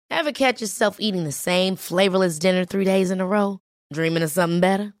Ever catch yourself eating the same flavorless dinner 3 days in a row? Dreaming of something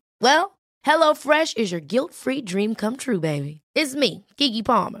better? Well, HelloFresh is your guilt-free dream come true, baby. It's me, Keke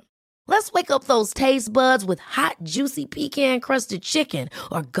Palmer. Let's wake up those taste buds with hot, juicy pecan-crusted chicken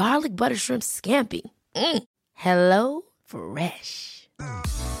or garlic butter shrimp scampi. Hello Fresh.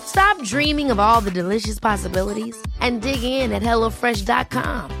 Stop dreaming of all the delicious possibilities and dig in at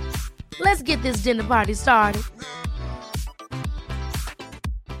HelloFresh.com. Let's get this dinner party started.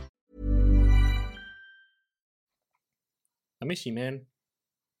 I miss you, man.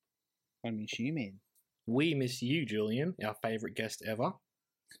 I miss you, man. We miss you, Julian, our favourite guest ever.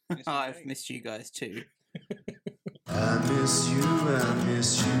 I've missed you guys too. I miss you, man.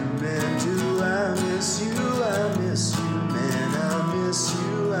 Do I miss you? I miss you, man. I miss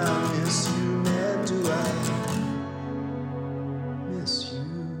you, man. Do I miss you?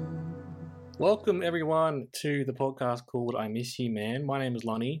 Welcome, everyone, to the podcast called I Miss You, Man. My name is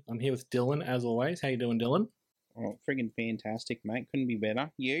Lonnie. I'm here with Dylan, as always. How you doing, Dylan? Oh, friggin' fantastic, mate. Couldn't be better.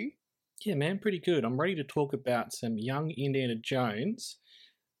 You? Yeah, man, pretty good. I'm ready to talk about some young Indiana Jones.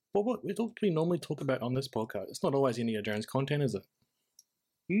 Well, what do we normally talk about on this podcast? It's not always Indiana Jones content, is it?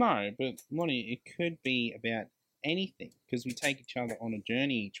 No, but Lonnie, it could be about anything because we take each other on a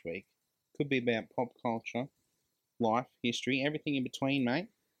journey each week. Could be about pop culture, life, history, everything in between, mate.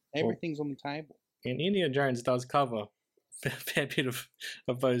 Everything's on the table. And Indiana Jones does cover a fair bit of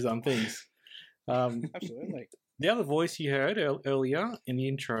those things. Absolutely. The other voice you heard earlier in the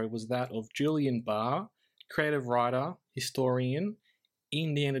intro was that of Julian Barr, creative writer, historian,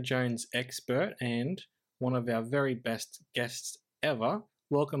 Indiana Jones expert, and one of our very best guests ever.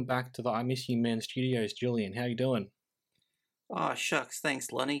 Welcome back to the I Miss You Man Studios, Julian. How you doing? Oh, shucks.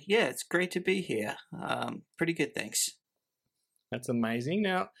 Thanks, Lonnie. Yeah, it's great to be here. Pretty good, thanks. That's amazing.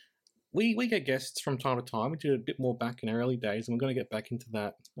 Now, we get guests from time to time. We did a bit more back in early days, and we're going to get back into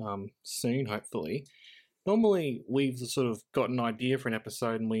that soon, hopefully. Normally, we've sort of got an idea for an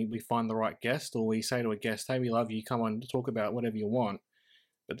episode and we find the right guest, or we say to a guest, hey, we love you, come on to talk about whatever you want.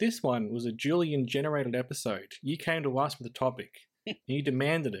 But this one was a Julian-generated episode. You came to us with a topic, and you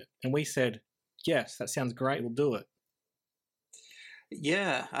demanded it, and we said, yes, that sounds great, we'll do it.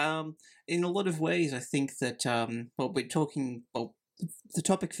 Yeah, in a lot of ways, I think that, the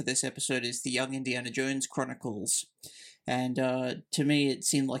topic for this episode is the Young Indiana Jones Chronicles. And to me, it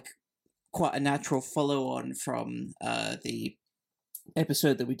seemed like quite a natural follow-on from the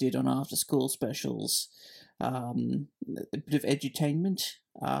episode that we did on After School Specials. A bit of edutainment,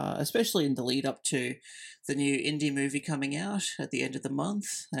 especially in the lead up to the new indie movie coming out at the end of the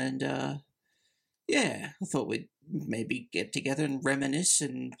month. And I thought we'd maybe get together and reminisce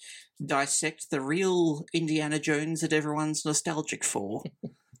and dissect the real Indiana Jones that everyone's nostalgic for.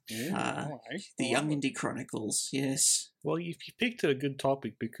 The Young Indie Chronicles, yes. Well, you picked a good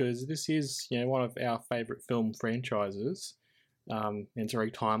topic because this is, one of our favourite film franchises. And it's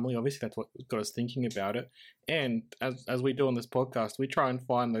very timely. Obviously, that's what got us thinking about it. And as we do on this podcast, we try and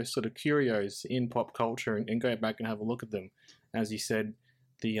find those sort of curios in pop culture and go back and have a look at them. As you said,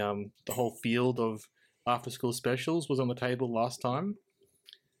 the whole field of after-school specials was on the table last time.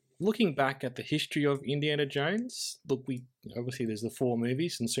 Looking back at the history of Indiana Jones, obviously there's the 4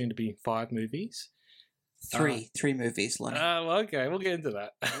 movies and soon to be 5 movies. Three movies, Lonnie. Oh, okay, we'll get into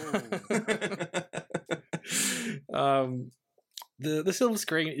that. The silver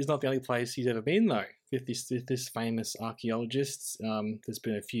screen is not the only place he's ever been, though. With this famous archaeologist, there's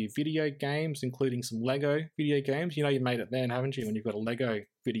been a few video games, including some Lego video games. You made it then, haven't you, when you've got a Lego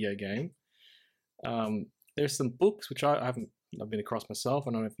video game? There's some books, which I've been across myself.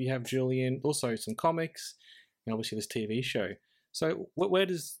 I don't know if you have, Julian. Also some comics, and obviously this TV show. So where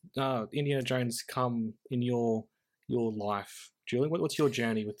does Indiana Jones come in your life, Julian? What's your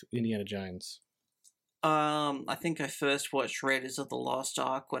journey with Indiana Jones? I think I first watched Raiders of the Lost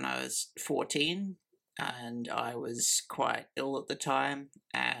Ark when I was 14, and I was quite ill at the time,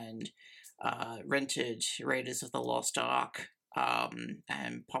 and rented Raiders of the Lost Ark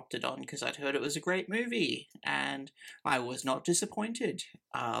and popped it on because I'd heard it was a great movie, and I was not disappointed.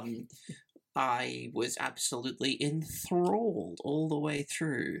 I was absolutely enthralled all the way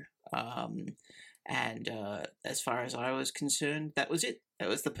through. And as far as I was concerned, that was it. That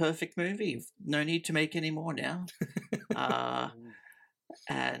was the perfect movie. No need to make any more now.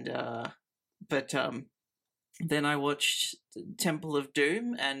 But then I watched Temple of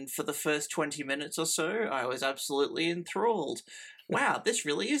Doom, and for the first 20 minutes or so, I was absolutely enthralled. Wow, this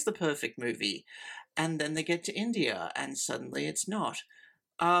really is the perfect movie. And then they get to India, and suddenly it's not.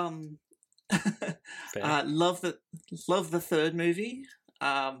 Love the third movie.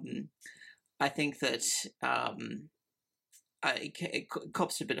 I think that it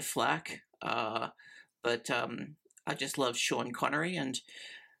cops a bit of flack, but I just love Sean Connery, and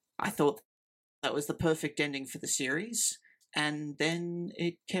I thought that was the perfect ending for the series. And then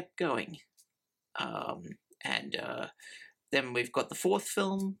it kept going, and then we've got the fourth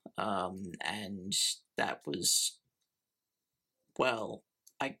film, and that was, well,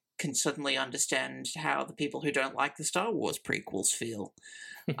 I can suddenly understand how the people who don't like the Star Wars prequels feel.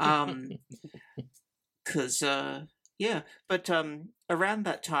 Because, yeah, but around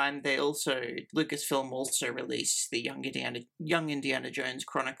that time, Lucasfilm also released the Young Indiana Jones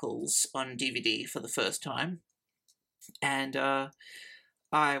Chronicles on DVD for the first time. And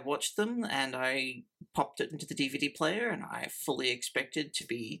I watched them, and I popped it into the DVD player, and I fully expected to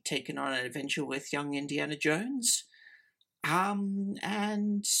be taken on an adventure with young Indiana Jones.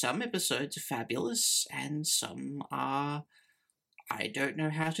 And some episodes are fabulous, and some are, I don't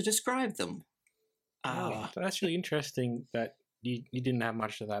know how to describe them. That's really interesting that you didn't have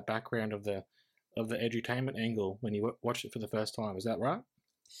much of that background of the edutainment angle when you watched it for the first time. Is that right?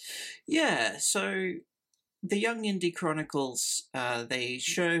 Yeah, so the Young Indie Chronicles, the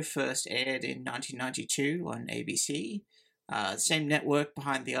show first aired in 1992 on ABC. Same network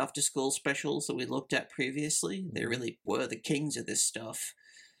behind the after-school specials that we looked at previously. They really were the kings of this stuff.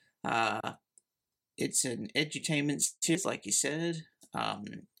 It's an edutainment series, like you said.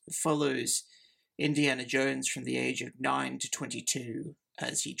 Follows Indiana Jones from the age of 9 to 22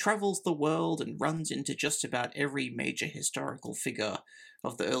 as he travels the world and runs into just about every major historical figure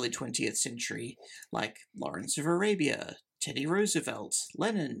of the early 20th century, like Lawrence of Arabia, Teddy Roosevelt,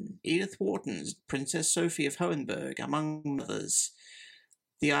 Lenin, Edith Wharton, Princess Sophie of Hohenberg, among others.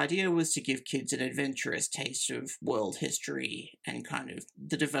 The idea was to give kids an adventurous taste of world history and kind of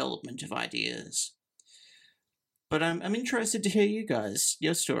the development of ideas. But I'm interested to hear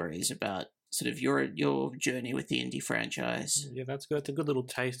your stories about sort of your journey with the indie franchise. Yeah, that's good. That's a good little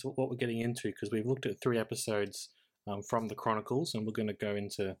taste of what we're getting into, because we've looked at 3 episodes from the Chronicles, and we're going to go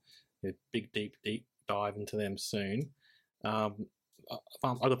into a big, deep dive into them soon. I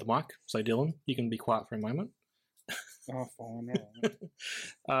got the mic, so Dylan, you can be quiet for a moment. Oh, fine.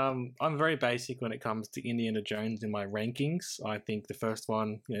 All right. I'm very basic when it comes to Indiana Jones in my rankings. I think the first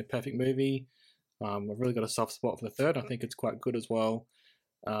one, perfect movie. I've really got a soft spot for the third. I think it's quite good as well.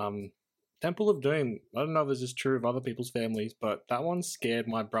 Temple of Doom, I don't know if this is true of other people's families, but that one scared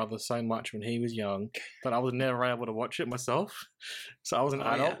my brother so much when he was young that I was never able to watch it myself. So I was an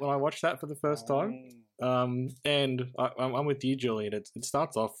adult when I watched that for the first time. And I'm with you, Julian. It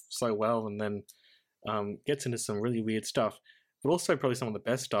starts off so well, and then gets into some really weird stuff, but also probably some of the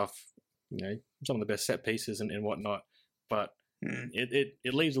best stuff, some of the best set pieces and whatnot. But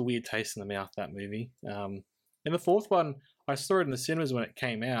it leaves a weird taste in the mouth, that movie. And the fourth one, I saw it in the cinemas when it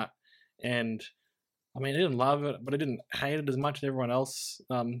came out, and I mean, I didn't love it, but I didn't hate it as much as everyone else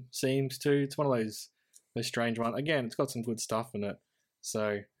seems to. It's one of those strange ones. Again, it's got some good stuff in it.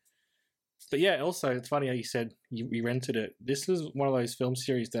 So, but yeah, also it's funny how you said we rented it. This is one of those film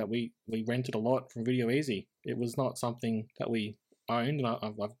series that we rented a lot from Video Easy. It was not something that we owned, and I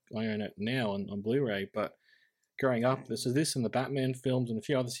own it now on Blu-ray. But growing up, this and the Batman films and a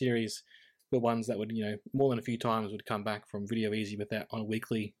few other series were ones that would, more than a few times would come back from Video Easy with that on a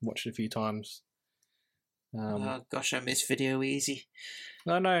weekly, watched it a few times. Oh gosh, I miss Video Easy.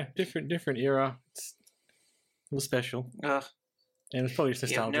 No, different era. It was special. And it's probably just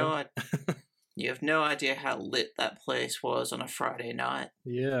nostalgia. You have no idea how lit that place was on a Friday night.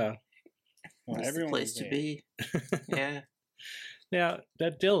 Yeah. It's the place to be. Yeah. Now,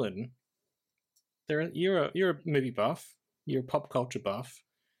 that Dylan, you're a movie buff. You're a pop culture buff.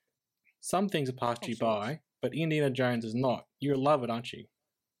 Some things have passed you by, but Indiana Jones is not. You love it, aren't you?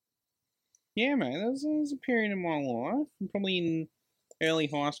 Yeah, mate. There was a period in my life, probably in early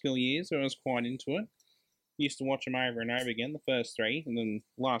high school years, where I was quite into it. Used to watch them over and over again, the first 3, and then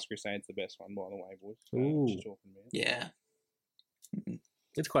Last Crusade's the best one, by the way, boys. Ooh. Just talking about. Yeah.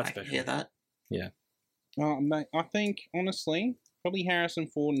 It's quite I special. can hear that. Yeah. Mate, I think, honestly, probably Harrison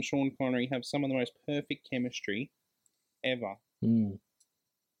Ford and Sean Connery have some of the most perfect chemistry ever.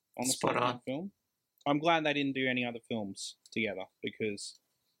 On the Spot on. film. I'm glad they didn't do any other films together, because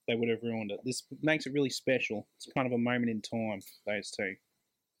they would have ruined it. This makes it really special. It's kind of a moment in time, those two.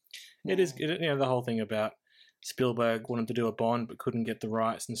 It is, the whole thing about Spielberg wanted to do a Bond but couldn't get the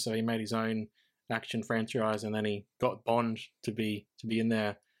rights, and so he made his own action franchise, and then he got Bond to be in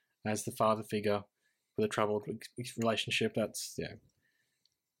there as the father figure with a troubled relationship. That's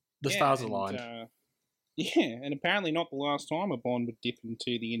the stars aligned. And apparently not the last time a Bond would dip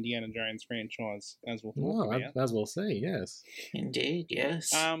into the Indiana Jones franchise, as we'll talk about. As we'll see, yes. Indeed,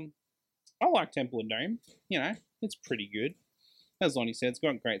 yes. I like Temple of Doom. It's pretty good. as Lonnie said, it's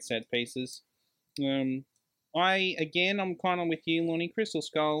got great set pieces. I'm kind of with you, Lonnie. Crystal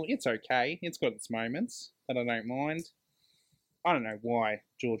Skull, it's okay. It's got its moments that I don't mind. I don't know why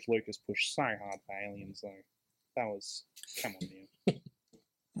George Lucas pushed so hard for Aliens, though. That was... Come on,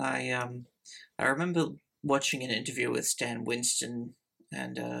 man. I remember watching an interview with Stan Winston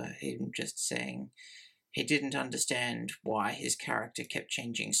and him just saying he didn't understand why his character kept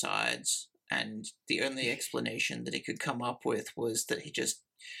changing sides, and the only explanation that he could come up with was that he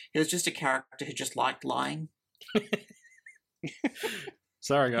was just a character who just liked lying.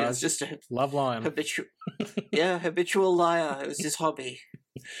 Sorry, guys. It was just a love lying. habitual liar. It was his hobby.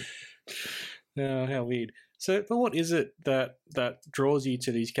 Oh, how weird. So, but what is it that draws you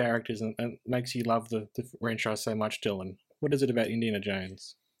to these characters and makes you love the franchise so much, Dylan? What is it about Indiana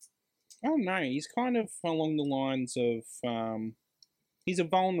Jones? I don't know. He's kind of along the lines of... he's a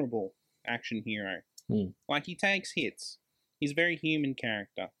vulnerable action hero. Like, he takes hits. He's a very human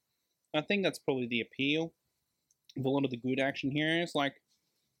character. I think that's probably the appeal of a lot of the good action heroes. Like,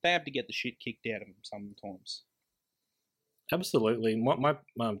 they have to get the shit kicked out of them sometimes. Absolutely. My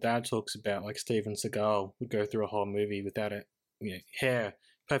dad talks about, like, Steven Seagal would go through a whole movie without it, hair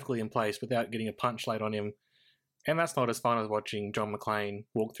perfectly in place, without getting a punch laid on him. And that's not as fun as watching John McClane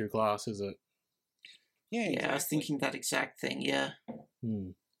walk through glass, is it? Yeah, exactly. I was thinking that exact thing, yeah.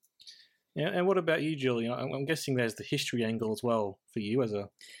 Yeah, and what about you, Julian? I'm guessing there's the history angle as well for you as a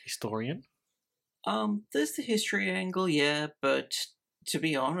historian. There's the history angle, yeah, but to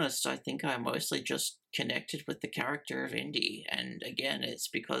be honest, I think I mostly just connected with the character of Indy, and again, it's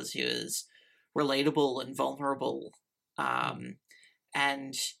because he was relatable and vulnerable, and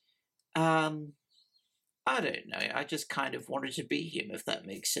I don't know, I just kind of wanted to be him, if that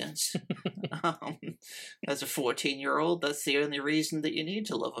makes sense. As a 14-year-old, that's the only reason that you need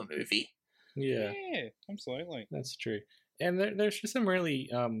to love a movie. Yeah, absolutely. That's true. And there's just some really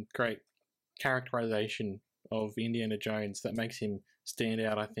great characterization of Indiana Jones that makes him stand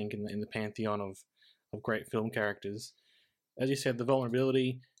out, I think, in the pantheon of great film characters. As you said, the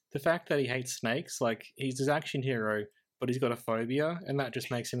vulnerability, the fact that he hates snakes, like, he's this action hero, but he's got a phobia, and that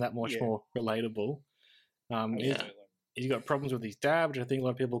just makes him that much more relatable. He's got problems with his dad, which I think a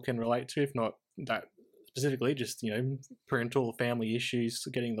lot of people can relate to, if not that specifically, just, parental family issues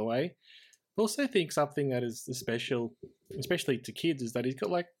getting in the way. I also think something that is special, especially to kids, is that he's got,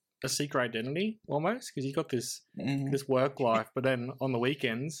 like, a secret identity, almost, because he's got this work life, but then on the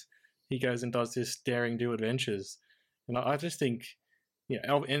weekends, he goes and does this daring do adventures. And I just think,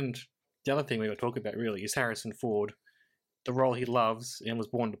 and the other thing we got to talk about, really, is Harrison Ford, the role he loves and was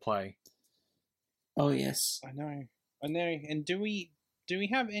born to play. Oh, yes. I know. And do we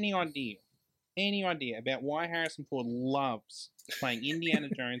have any idea about why Harrison Ford loves playing Indiana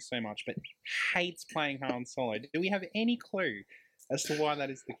Jones so much, but hates playing Han Solo? Do we have any clue as to why that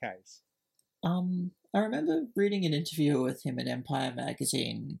is the case? I remember reading an interview with him in Empire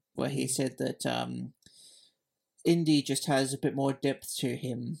magazine where he said that Indy just has a bit more depth to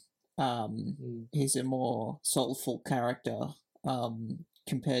him. He's a more soulful character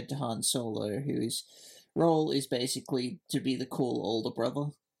compared to Han Solo, whose role is basically to be the cool older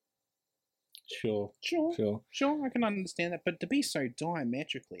brother. Sure, I can understand that, but to be so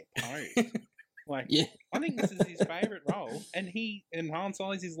diametrically opposed, I think this is his favorite role, and Han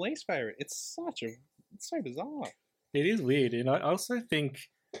Solo is his least favorite. It's so bizarre. It is weird, and I also think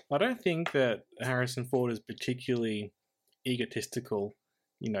I don't think that Harrison Ford is particularly egotistical.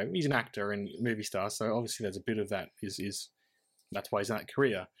 He's an actor and movie star, so obviously there's a bit of that. That's why he's in that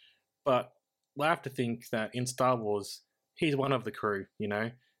career. But I have to think that in Star Wars, he's one of the crew.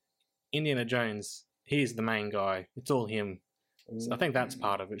 Indiana Jones, he's the main guy. It's all him. So I think that's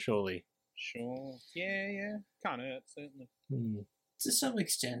part of it, surely. Sure. Yeah. Can't hurt, certainly. To some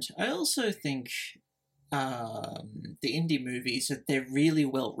extent. I also think the indie movies, they're really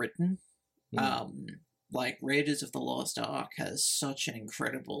well written. Like Raiders of the Lost Ark has such an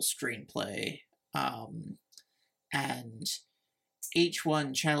incredible screenplay. And each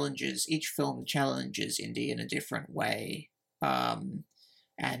film challenges indie in a different way.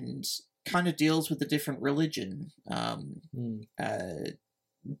 And kind of deals with a different religion.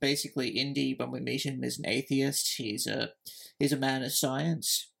 Basically, Indy, when we meet him, is an atheist. He's a man of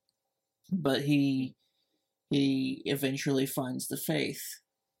science, but he eventually finds the faith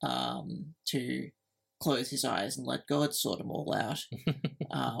to close his eyes and let God sort them all out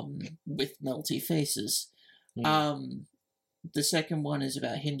with melty faces. The second one is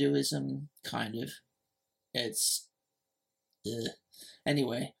about Hinduism, kind of. It's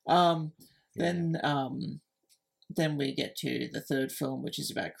anyway. Then we get to the third film, which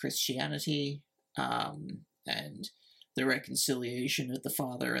is about Christianity, and the reconciliation of the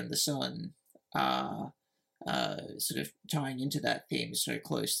father and the son, sort of tying into that theme so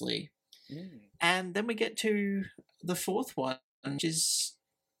closely. And then we get to the fourth one, which is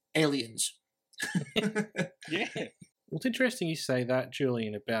aliens. Yeah. Well, it's interesting you say that,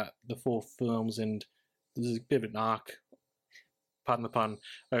 Julian, about the 4 films, and there's a bit of an arc, pardon the pun,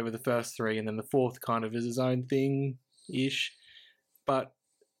 over the first 3, and then the 4th kind of is his own thing-ish. But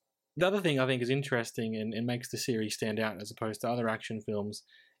the other thing I think is interesting and makes the series stand out as opposed to other action films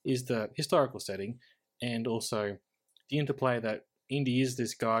is the historical setting, and also the interplay that Indy is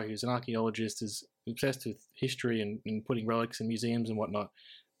this guy who's an archaeologist, is obsessed with history and putting relics in museums and whatnot,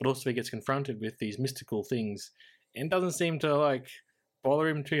 but also he gets confronted with these mystical things and doesn't seem to like bother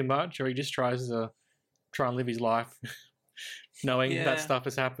him too much, or he just tries to live his life knowing that stuff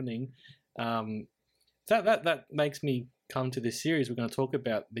is happening. That makes me come to this series. We're going to talk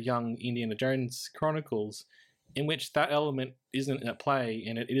about the young Indiana Jones Chronicles, in which that element isn't at play,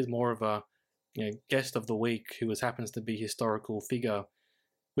 and it is more of a guest of the week who happens to be a historical figure,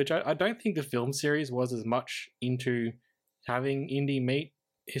 which I don't think the film series was as much into having Indy meet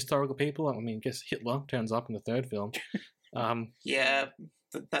historical people. I mean, I guess Hitler turns up in the 3rd film.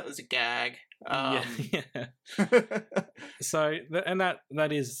 That was a gag. Yeah. So,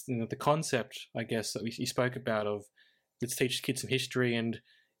 that is the concept, I guess, that you spoke about of let's teach kids some history, and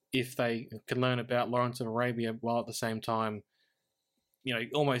if they can learn about Lawrence of Arabia while at the same time,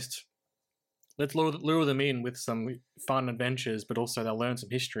 almost let's lure them in with some fun adventures, but also they'll learn some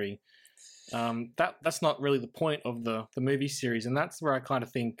history. That's not really the point of the movie series, and that's where I kind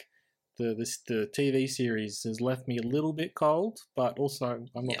of think the TV series has left me a little bit cold, but also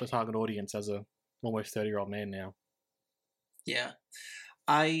I'm not the target audience as a almost 30-year-old man now. Yeah.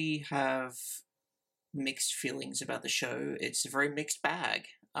 I have mixed feelings about the show. It's a very mixed bag.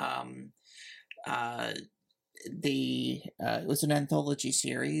 It was an anthology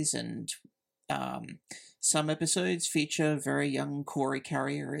series, and some episodes feature very young Corey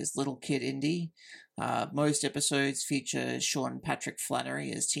Carrier as little kid Indy. Most episodes feature Sean Patrick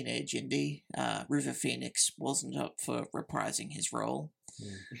Flannery as teenage Indy. River Phoenix wasn't up for reprising his role.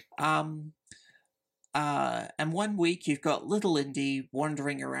 And one week you've got little Indy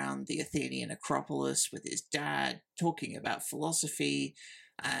wandering around the Athenian Acropolis with his dad, talking about philosophy,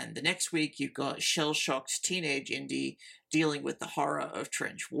 and the next week you've got shell-shocked teenage Indy dealing with the horror of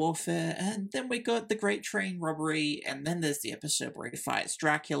trench warfare, and then we got the Great Train Robbery, and then there's the episode where he fights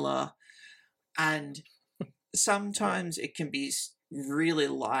Dracula, and sometimes it can be really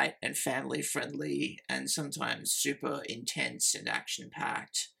light and family-friendly, and sometimes super intense and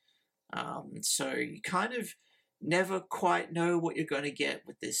action-packed. So you kind of never quite know what you're going to get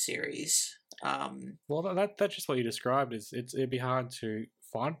with this series. Well, that's just what you described. It'd be hard to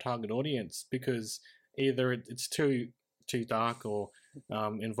find a target audience because either it's too dark or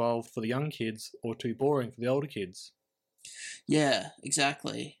involved for the young kids, or too boring for the older kids. Yeah,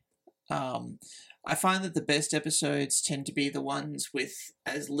 exactly. I find that the best episodes tend to be the ones with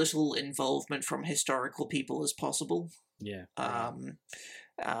as little involvement from historical people as possible. Yeah.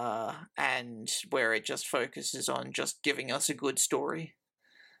 And where it just focuses on just giving us a good story.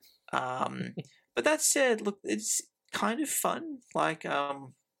 But that said, look, it's kind of fun. Like,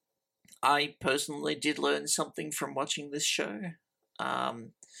 I personally did learn something from watching this show.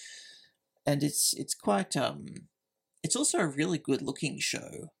 And it's quite, it's also a really good looking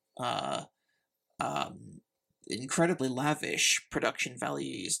show. Incredibly lavish production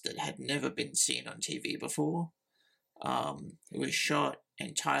values that had never been seen on TV before. It was shot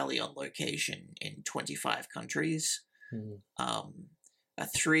entirely on location in 25 countries. A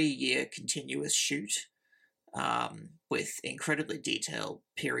 3-year continuous shoot with incredibly detailed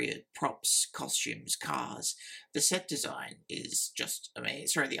period props, costumes, cars. The set design is just amazing.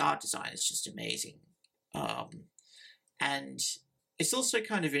 Sorry, the art design is just amazing. And it's also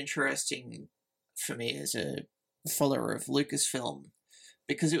kind of interesting for me as a follower of Lucasfilm,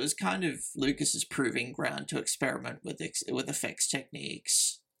 because it was kind of Lucas's proving ground to experiment with effects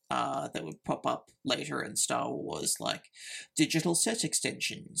techniques that would pop up later in Star Wars, like digital set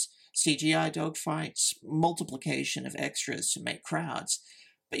extensions, CGI dogfights, multiplication of extras to make crowds.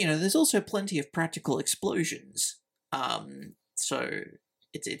 But, there's also plenty of practical explosions. So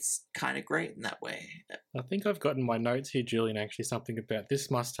it's kind of great in that way. I think I've got in my notes here, Julian, actually something about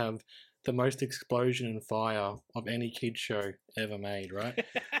this must have the most explosion and fire of any kid show ever made, right?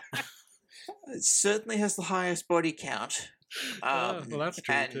 It certainly has the highest body count. Well, that's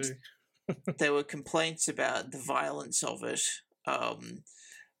true and too. There were complaints about the violence of it.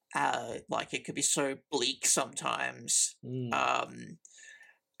 Like it could be so bleak sometimes. And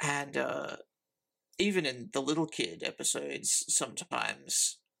even in the little kid episodes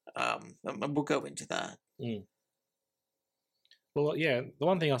sometimes. And we'll go into that. Mm. Well, yeah, the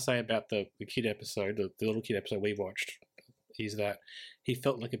one thing I'll say about the kid episode, the little kid episode we watched, is that he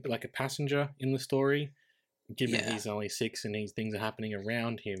felt like a passenger in the story. Given he's only 6 and these things are happening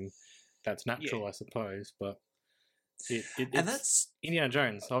around him, that's natural, I suppose. But and that's Indiana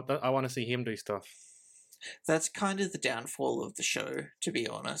Jones. I want to see him do stuff. That's kind of the downfall of the show, to be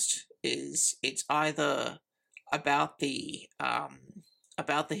honest. Is it's either about the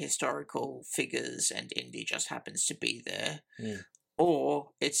historical figures and Indy just happens to be there, or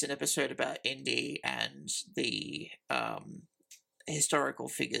it's an episode about Indy and the historical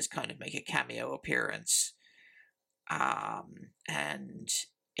figures kind of make a cameo appearance, and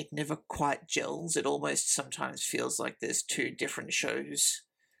it never quite gels. It almost sometimes feels like there's 2 different shows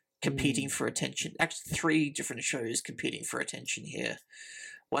competing for attention. Actually, 3 different shows competing for attention here.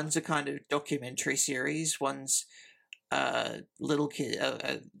 One's a kind of documentary series, one's a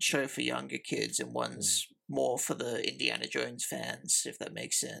show for younger kids, and one's more for the Indiana Jones fans, if that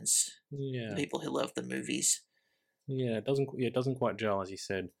makes sense. Yeah, the people who love the movies. Yeah, it doesn't quite gel, as you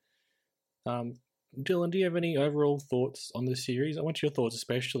said. Dylan, do you have any overall thoughts on the series? I want your thoughts,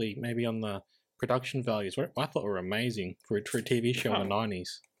 especially maybe on the production values. I thought were amazing for a TV show in the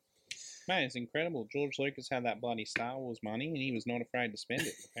 90s. Man, it's incredible. George Lucas had that bloody Star Wars money, and he was not afraid to spend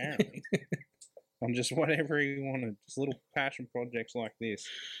it, apparently. On just whatever he wanted. Just little passion projects like this.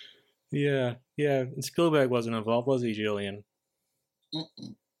 Yeah. And Spielberg wasn't involved, was he, Julian?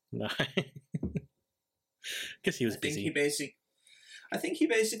 Mm-mm. No. Guess he was busy. I think he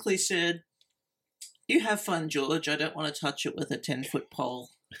basically said, "You have fun, George. I don't want to touch it with a 10-foot pole."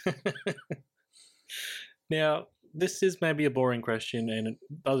 Now, this is maybe a boring question, and it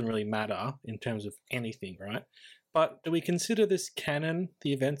doesn't really matter in terms of anything, right? But do we consider this canon,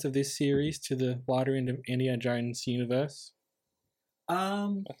 the events of this series, to the wider Indiana Jones universe? I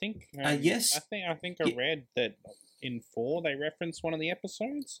think yes. I think I read that in 4 they referenced one of the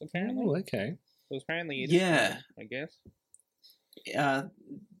episodes. Apparently, okay. So apparently, I guess. I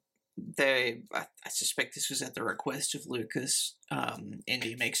suspect this was at the request of Lucas.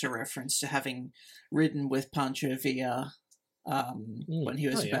 Indy makes a reference to having ridden with Pancho Villa when he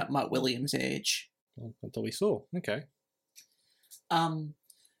was about Mark Williams' age. Well, that's all we saw. Okay. When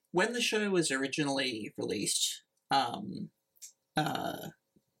the show was originally released,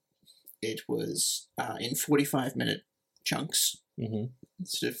 it was in 45-minute chunks,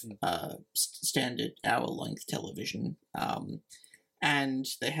 sort of standard hour-length television. And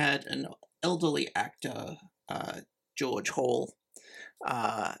they had an elderly actor, George Hall,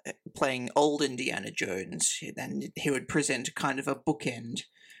 playing old Indiana Jones, and he would present kind of a bookend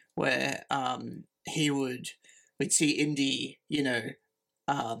where we'd see Indy,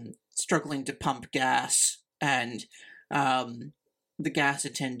 struggling to pump gas, and the gas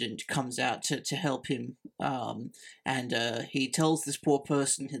attendant comes out to help him, and he tells this poor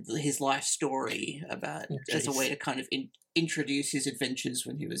person his life story about as a way to kind of introduce his adventures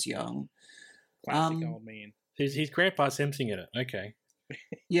when he was young. Classic old man. He's Grandpa Simpson in it. Okay.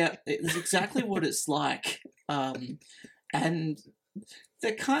 Yeah, it's exactly what it's like. And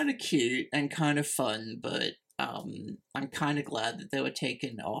they're kind of cute and kind of fun, but I'm kind of glad that they were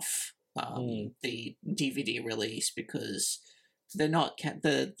taken off the DVD release, because they're not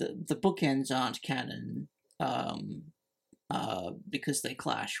the bookends aren't canon, because they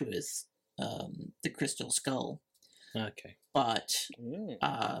clash with the Crystal Skull. Okay. But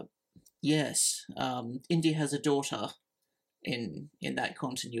yes, Indy has a daughter in that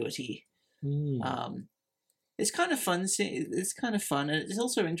continuity. It's kind of fun. It's kind of fun, and it's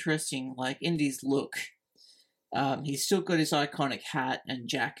also interesting. Like Indy's look, he's still got his iconic hat and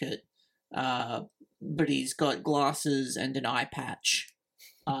jacket, but he's got glasses and an eye patch,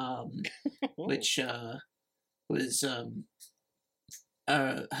 which was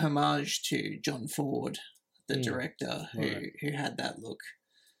a homage to John Ford, the director who had that look.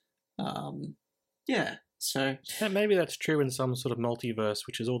 So maybe that's true in some sort of multiverse,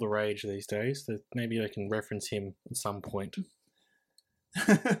 which is all the rage these days. That maybe they can reference him at some point.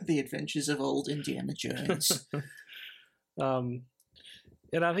 The Adventures of Old Indiana Jones. And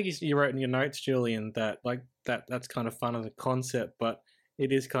I think you wrote in your notes, Julian, that that's kind of fun as a concept, but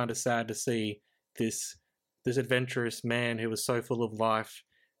it is kind of sad to see this adventurous man who was so full of life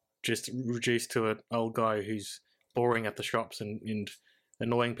just reduced to an old guy who's boring at the shops and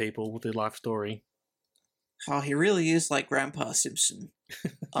annoying people with their life story. Oh, he really is like Grandpa Simpson.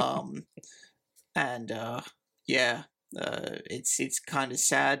 It's kind of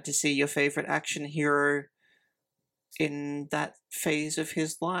sad to see your favorite action hero in that phase of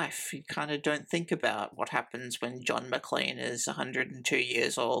his life. You kind of don't think about what happens when John McClane is 102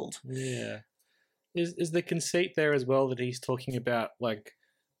 years old. Yeah. Is the conceit there as well that he's talking about like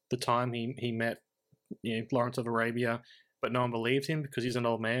the time he met Lawrence of Arabia, but no one believes him because he's an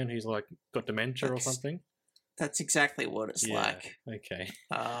old man who's like got dementia or something? That's exactly what it's like. Okay.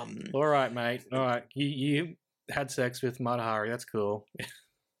 All right, mate. All right. You had sex with Mata Hari. That's cool.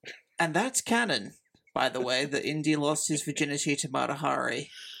 And that's canon, by the way, that Indy lost his virginity to Mata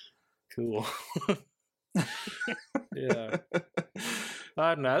Hari. Cool. Yeah.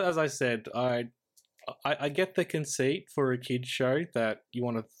 I don't know. As I said, I get the conceit for a kids show that you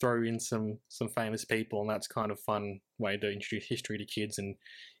want to throw in some famous people, and that's kind of fun way to introduce history to kids, and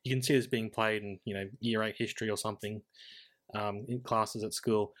you can see this being played in year 8 history or something in classes at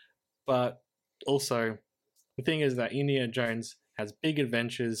school. But also the thing is that Indiana Jones has big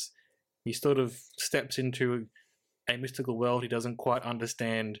adventures. He sort of steps into a mystical world he doesn't quite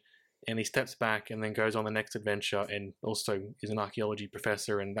understand, and he steps back and then goes on the next adventure, and also is an archaeology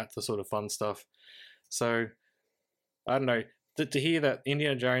professor, and that's the sort of fun stuff. So, I don't know, to hear that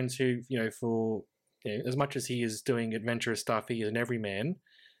Indiana Jones, who, for as much as he is doing adventurous stuff, he is an everyman,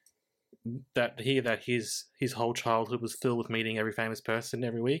 to hear that his whole childhood was filled with meeting every famous person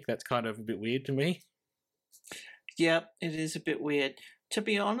every week, that's kind of a bit weird to me. Yeah, it is a bit weird. To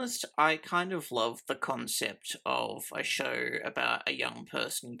be honest, I kind of love the concept of a show about a young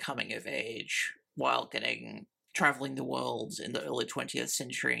person coming of age while traveling the world in the early 20th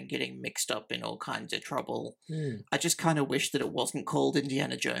century and getting mixed up in all kinds of trouble. I just kind of wish that it wasn't called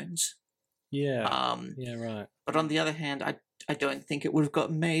Indiana Jones. Yeah. Yeah, right. But on the other hand, I don't think it would have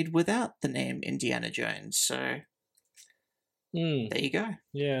gotten made without the name Indiana Jones, so there you go.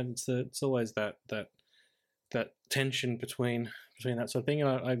 Yeah, it's always that tension between that sort of thing,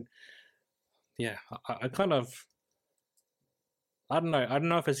 and I kind of, I don't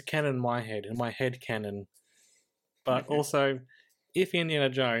know if it's canon in my head canon, but also if Indiana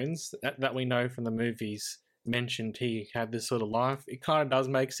Jones that we know from the movies mentioned he had this sort of life, it kind of does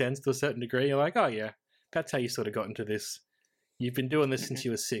make sense to a certain degree. You're like, oh yeah, that's how you sort of got into this. You've been doing this since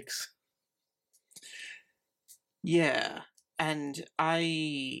you were 6. Yeah, and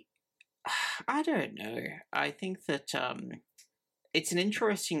I don't know. I think that it's an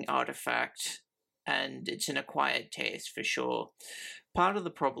interesting artifact, and it's an acquired taste for sure. Part of the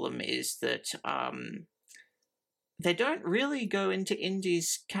problem is that they don't really go into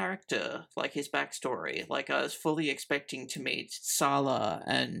Indy's character, like his backstory. Like, I was fully expecting to meet Sala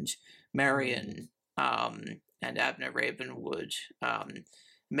and Marion and Abner Ravenwood,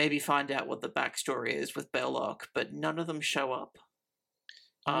 maybe find out what the backstory is with Belloc, but none of them show up.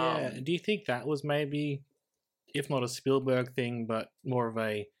 Yeah, do you think that was maybe, if not a Spielberg thing, but more of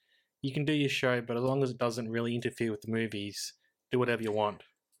a, you can do your show, but as long as it doesn't really interfere with the movies, do whatever you want?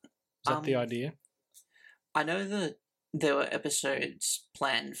 Is that the idea? I know that there were episodes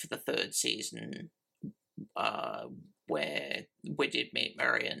planned for the 3rd season where we did meet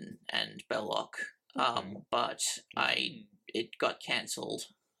Marion and Belloc, but it got cancelled.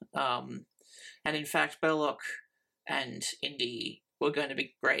 And in fact, Belloc and Indy were going to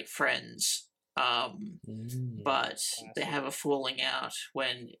be great friends, but they have a falling out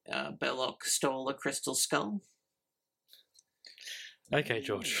when Belloc stole a crystal skull. Okay,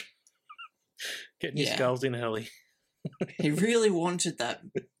 George. Getting your skulls in early. He really wanted that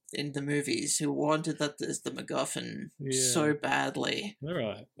in the movies. He wanted that as the MacGuffin so badly. All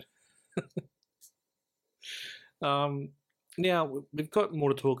right. Now, we've got more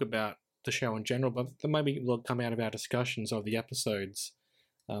to talk about the show in general, but maybe will come out of our discussions of the episodes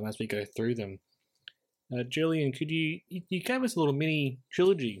as we go through them. Julian, could you gave us a little mini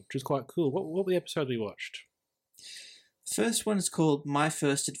trilogy, which was quite cool. What were the episodes we watched? First one is called My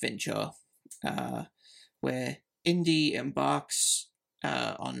First Adventure, where Indy embarks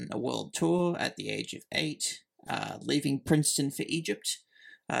on a world tour at the age of 8, leaving Princeton for Egypt.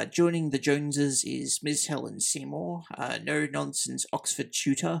 Joining the Joneses is Ms. Helen Seymour, a no-nonsense Oxford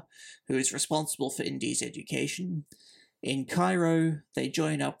tutor who is responsible for Indy's education. In Cairo, they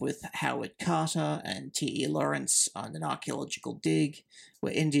join up with Howard Carter and T.E. Lawrence on an archaeological dig,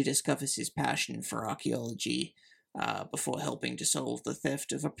 where Indy discovers his passion for archaeology before helping to solve the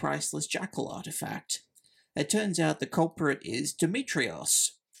theft of a priceless jackal artifact. It turns out the culprit is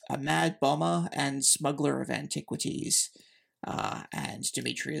Demetrios, a mad bomber and smuggler of antiquities, and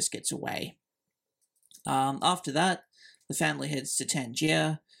Demetrius gets away. After that, the family heads to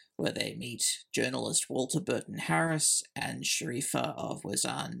Tangier, where they meet journalist Walter Burton Harris and Sharifa of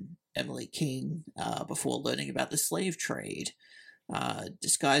Wazan, Emily King, before learning about the slave trade.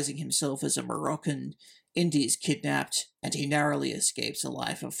 Disguising himself as a Moroccan, Indy is kidnapped, and he narrowly escapes a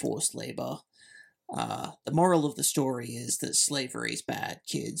life of forced labor. The moral of the story is that slavery is bad,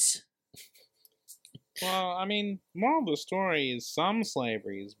 kids. Well, I mean, moral of the story is some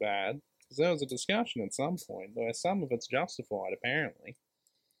slavery is bad, because there was a discussion at some point where some of it's justified, apparently.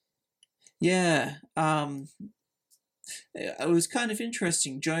 Yeah, it was kind of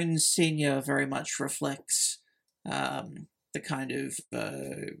interesting. Jones Sr. very much reflects the kind of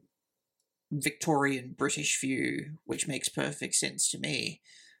Victorian British view, which makes perfect sense to me.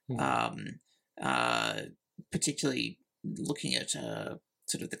 Particularly looking at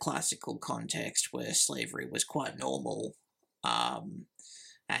sort of the classical context where slavery was quite normal,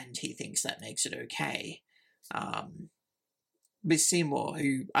 and he thinks that makes it okay. Miss Seymour,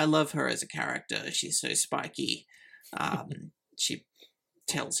 who I love her as a character, she's so spiky. She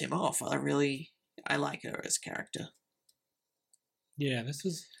tells him off. I like her as a character. Yeah, this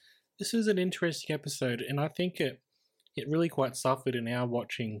is an interesting episode, and I think it really quite suffered in our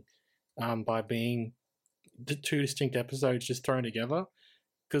watching by being the two distinct episodes just thrown together.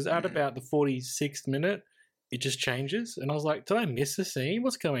 Because at about the 46th minute, it just changes, and I was like, "Did I miss a scene?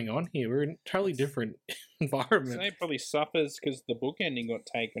 What's going on here? We're in a totally different environment." So it probably suffers because the book ending got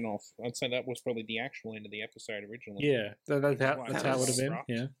taken off. I'd say that was probably the actual end of the episode originally. Yeah, that's how it would have been.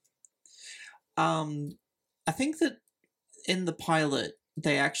 Yeah. I think that in the pilot,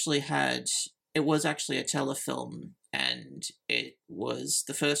 it was actually a telefilm, and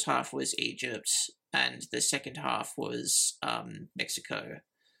the first half was Egypt, and the second half was Mexico,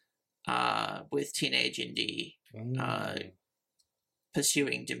 with teenage Indy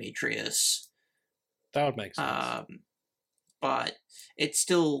pursuing Demetrius. That would make sense. But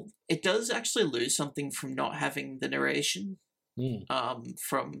it does actually lose something from not having the narration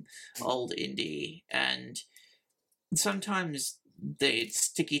from old Indy, and sometimes the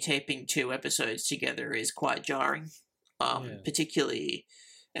sticky taping two episodes together is quite jarring, particularly,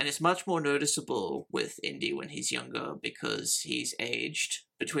 and it's much more noticeable with Indy when he's younger because he's aged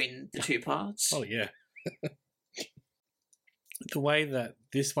between the two parts. Oh yeah. The way that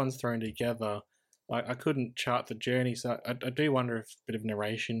this one's thrown together, I couldn't chart the journey, so I do wonder if a bit of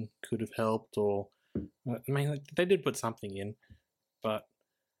narration could have helped, or I mean, like, they did put something in, but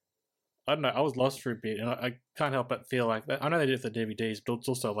I don't know. I was lost for a bit, and I can't help but feel like I know they did it for DVDs, but it's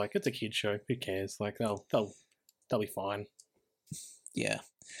also like it's a kid show. Who cares? Like they'll be fine. Yeah,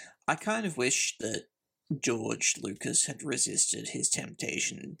 I kind of wish that George Lucas had resisted his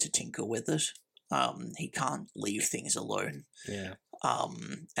temptation to tinker with it. He can't leave things alone. Yeah.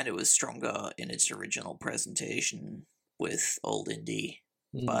 And it was stronger in its original presentation with Old Indy.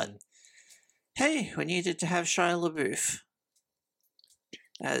 But hey, we needed to have Shia LaBeouf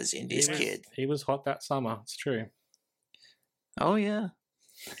as Indy's kid. He was hot that summer. It's true. Oh yeah.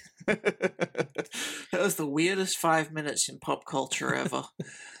 That was the weirdest 5 minutes in pop culture ever.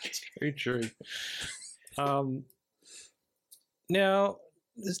 It's very true. Now,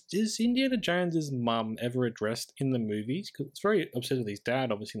 is Indiana Jones's mum ever addressed in the movies? Because it's very obsessed with his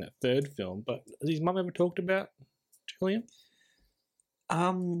dad, obviously, in that third film. But has his mum ever talked about Julian?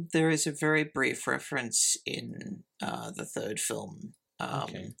 There is a very brief reference in the third film,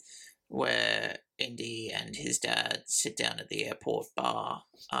 where Indy and his dad sit down at the airport bar,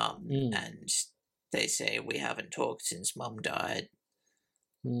 and they say, "We haven't talked since Mum died."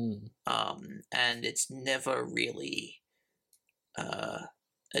 And it's never really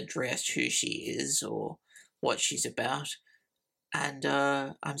addressed who she is or what she's about. And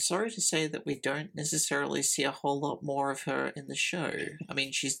I'm sorry to say that we don't necessarily see a whole lot more of her in the show. I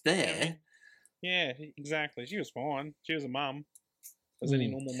mean, she's there. Yeah, exactly. She was fine. She was a mum, as any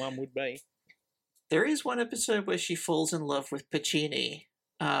normal mum would be. There is one episode where she falls in love with Pacini,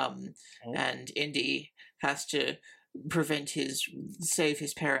 and Indy has to save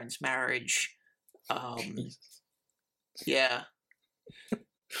his parents' marriage. Yeah.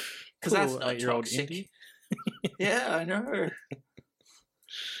 Because that's not toxic. Yeah, I know.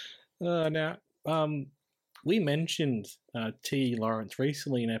 Now, we mentioned T. Lawrence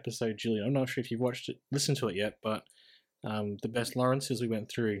recently in episode Julian. I'm not sure if you've listened to it yet, but the best Lawrences we went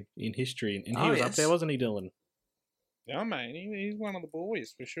through in history, and he was up there, wasn't he, Dylan? Yeah, mate, he's one of the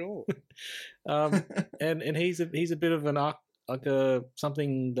boys for sure. And he's a bit of an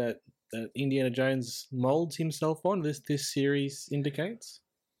something that Indiana Jones molds himself on. This series indicates.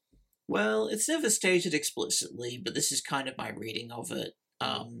 Well, it's never stated explicitly, but this is kind of my reading of it.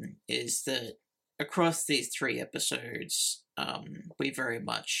 Is that across these three episodes, we very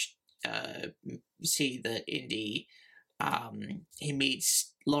much see that Indy he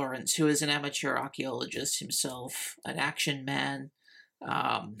meets Lawrence, who is an amateur archaeologist himself, an action man,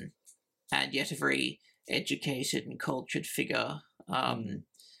 and yet a very educated and cultured figure,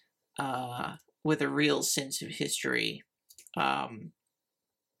 with a real sense of history. And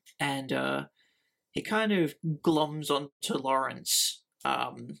he kind of gloms onto Lawrence,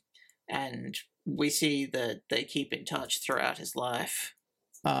 and we see that they keep in touch throughout his life.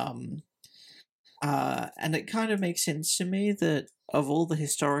 And it kind of makes sense to me that of all the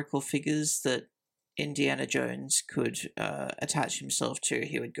historical figures that Indiana Jones could attach himself to,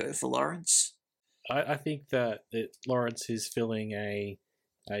 he would go for Lawrence. I think that Lawrence is filling a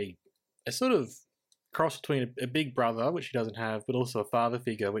sort of cross between a big brother, which he doesn't have, but also a father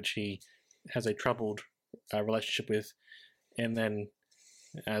figure, which he has a troubled relationship with, and then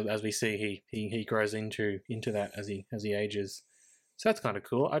as we see, he grows into that as he ages. So that's kind of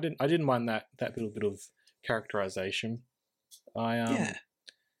cool. I didn't mind that little bit of characterization. I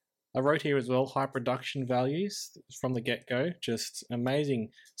wrote here as well, high production values from the get-go, just amazing.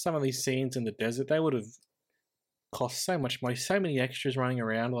 Some of these scenes in the desert, they would have cost so much money, so many extras running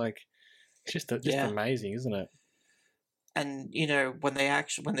around, like just amazing, isn't it? And when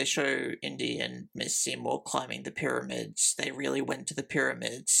they show Indy and Miss Seymour climbing the pyramids, they really went to the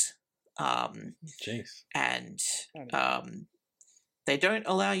pyramids. Jeez. And they don't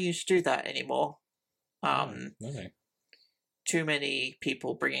allow you to do that anymore. No. Too many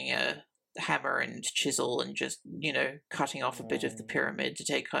people bringing a hammer and chisel and just cutting off a bit of the pyramid to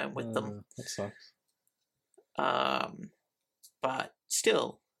take home with them. That sucks. But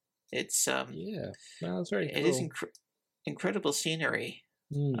still, it's it's very cool. It is incredible scenery.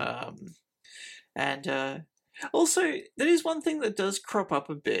 And also, there is one thing that does crop up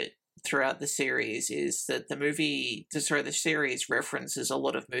a bit throughout the series, is that the series references a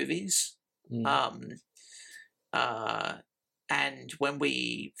lot of movies. And when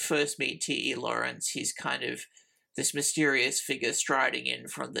we first meet T.E. Lawrence, he's kind of this mysterious figure striding in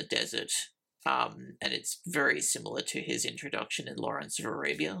from the desert. And it's very similar to his introduction in Lawrence of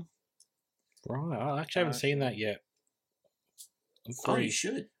Arabia. Right, I actually haven't seen that yet. Oh, you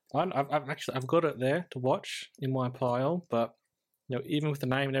should. I've got it there to watch in my pile, but even with the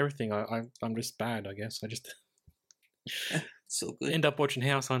name and everything, I'm just bad, I guess. I just it's all good. End up watching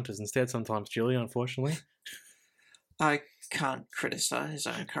House Hunters instead sometimes, Julian, unfortunately. I can't criticize.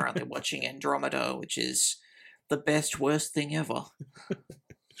 I'm currently watching Andromeda, which is the worst thing ever.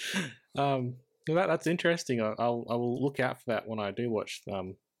 That's interesting. I will look out for that when I do watch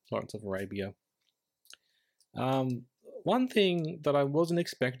Lawrence of Arabia. One thing that I wasn't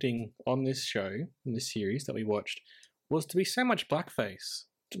expecting on this show, in this series that we watched, was to be so much blackface.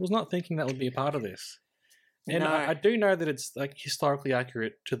 I was not thinking that would be a part of this. And no. I do know that it's like historically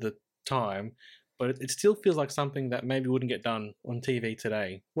accurate to the time, but it still feels like something that maybe wouldn't get done on TV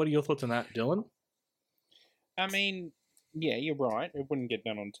today. What are your thoughts on that, Dylan? I mean, yeah, you're right. It wouldn't get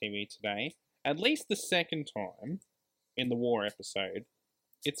done on TV today. At least the second time in the war episode,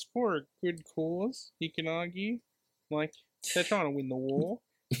 it's for a good cause, you can argue. Like, they're trying to win the war,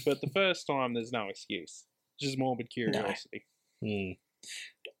 but the first time there's no excuse. Just morbid curiosity. No.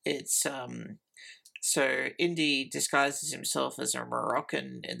 It's, so Indy disguises himself as a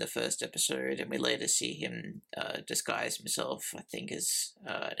Moroccan in the first episode, and we later see him disguise himself, I think, as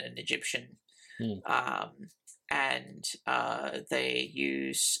an Egyptian. And they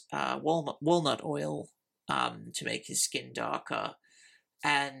use walnut oil to make his skin darker.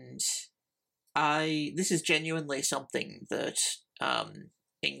 And this is genuinely something that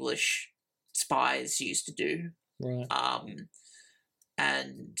English spies used to do. Right.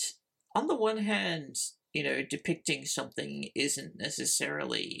 And on the one hand, depicting something isn't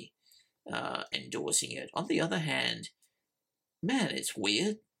necessarily endorsing it. On the other hand, man, it's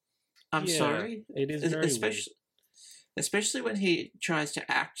weird. I'm sorry. It is very weird. Especially when he tries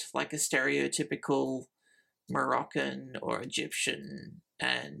to act like a stereotypical Moroccan or Egyptian,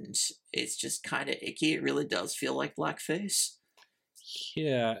 and it's just kind of icky. It really does feel like blackface.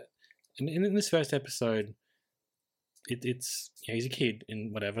 Yeah, and in this first episode, it's he's a kid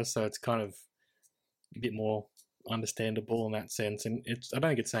and whatever, so it's kind of a bit more understandable in that sense. And I don't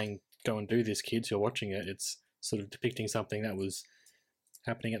think it's saying go and do this, kids who are watching it. It's sort of depicting something that was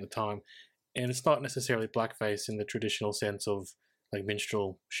happening at the time, and it's not necessarily blackface in the traditional sense of like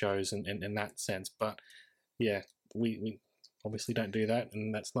minstrel shows and that sense. But yeah, we obviously don't do that,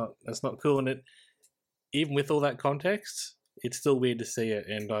 and that's not cool. And it, even with all that context, it's still weird to see it,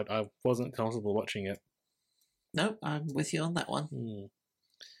 and I wasn't comfortable watching it. Nope, I'm with you on that one.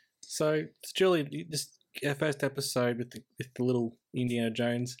 So, Julie, this first episode with the little Indiana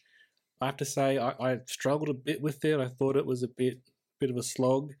Jones, I have to say I struggled a bit with it. I thought it was a bit of a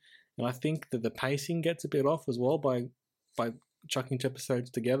slog, and I think that the pacing gets a bit off as well by chucking 2 episodes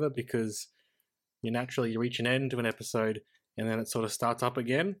together because you reach an end to an episode and then it sort of starts up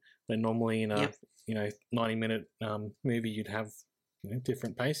again. When normally in a 90-minute movie you'd have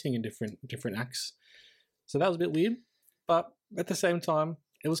different pacing and different acts. So that was a bit weird, but at the same time,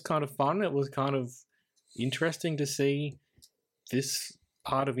 it was kind of fun. It was kind of interesting to see this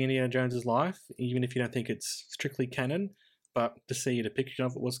part of Indiana Jones's life, even if you don't think it's strictly canon. But to see a depiction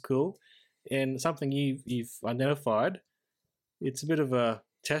of it was cool, and something you've identified. It's a bit of a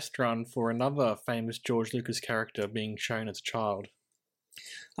test run for another famous George Lucas character being shown as a child.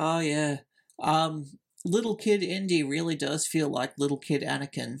 Oh yeah, little kid Indy really does feel like little kid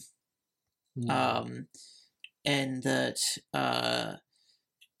Anakin. And that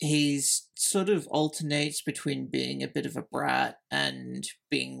he's sort of alternates between being a bit of a brat and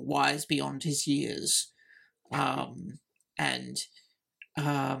being wise beyond his years.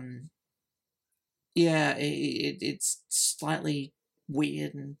 It's slightly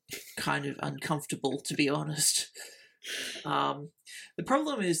weird and kind of uncomfortable, to be honest. The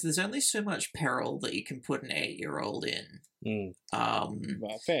problem is there's only so much peril that you can put an 8-year-old in.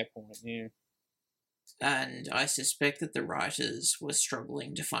 Well, fair point, yeah. And I suspect that the writers were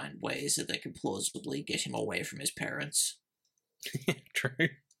struggling to find ways that they could plausibly get him away from his parents. True.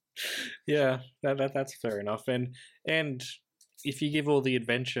 Yeah, that's fair enough. And if you give all the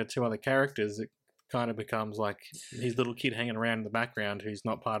adventure to other characters, it kind of becomes like his little kid hanging around in the background who's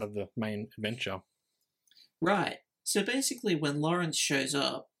not part of the main adventure. Right. So basically when Lawrence shows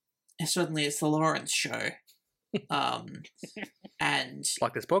up, suddenly it's the Lawrence show. And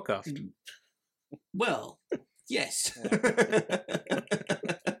like this podcast. Well, yes.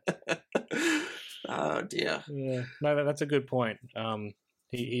 Oh dear. Yeah. No, that's a good point.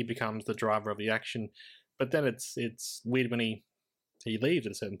 He becomes the driver of the action, but then it's weird when he leaves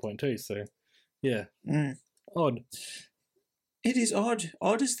at a certain point too. So yeah, odd. It is odd.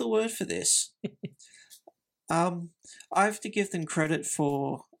 Odd is the word for this. I have to give them credit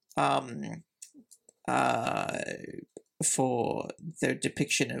for their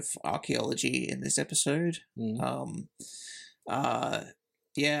depiction of archaeology in this episode.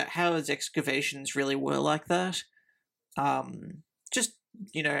 Howard's excavations really were like that. Just,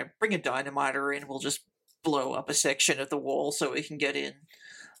 bring a dynamiter in, we'll just blow up a section of the wall so we can get in.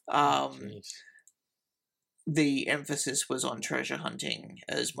 The emphasis was on treasure hunting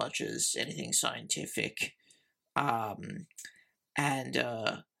as much as anything scientific.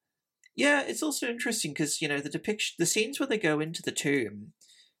 It's also interesting because, the scenes where they go into the tomb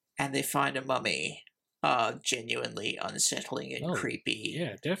and they find a mummy are genuinely unsettling and creepy.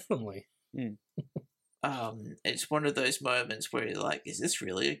 Yeah, definitely. It's one of those moments where you're like, is this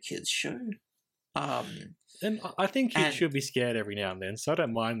really a kid's show? And I think kids should be scared every now and then, so I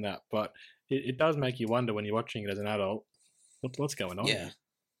don't mind that, but it does make you wonder when you're watching it as an adult, what's going on here?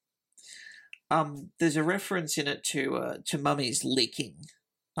 There's a reference in it to mummies leaking.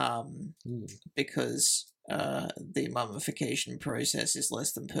 Because the mummification process is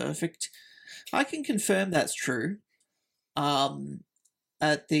less than perfect. I can confirm that's true.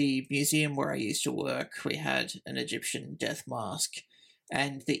 At the museum where I used to work, we had an Egyptian death mask,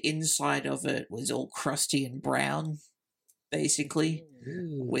 and the inside of it was all crusty and brown, basically,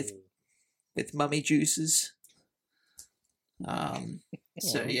 with mummy juices.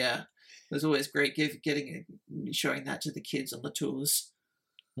 So yeah, it was always great showing that to the kids on the tours.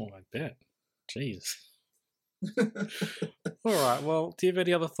 Oh, I bet. Jeez. All right. Well, do you have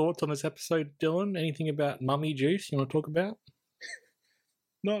any other thoughts on this episode, Dylan? Anything about mummy juice you want to talk about?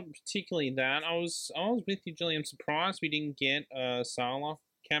 Not particularly that. I was with you, Julian. I'm surprised we didn't get a Salah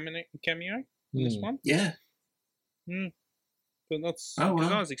cameo in this one. Yeah. But that's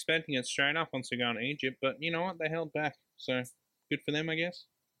because I was expecting it straight up once we go to Egypt. But you know what? They held back. So good for them, I guess.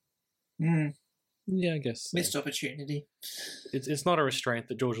 Yeah, I guess so. Missed opportunity. It's not a restraint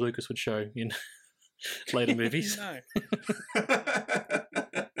that George Lucas would show in later movies.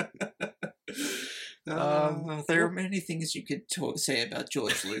 No. There are many things you could say about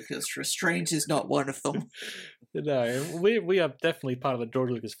George Lucas. Restraint is not one of them. No, we are definitely part of the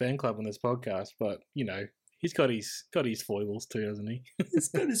George Lucas fan club on this podcast, but he's got his foibles too, doesn't he? He's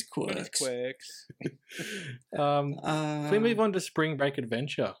got his quirks. Can we move on to Spring Break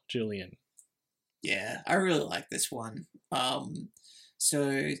Adventure, Julian? Yeah, I really like this one.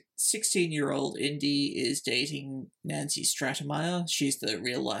 So 16-year-old Indy is dating Nancy Stratemeyer. She's the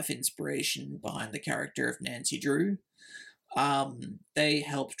real-life inspiration behind the character of Nancy Drew. They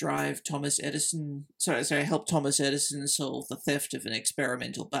help Thomas Edison solve the theft of an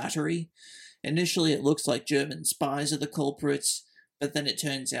experimental battery. Initially, it looks like German spies are the culprits, but then it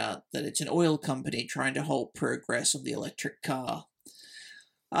turns out that it's an oil company trying to halt progress on the electric car.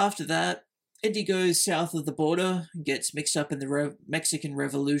 After that, Indy goes south of the border, gets mixed up in the Mexican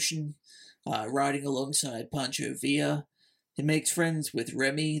Revolution, riding alongside Pancho Villa. He makes friends with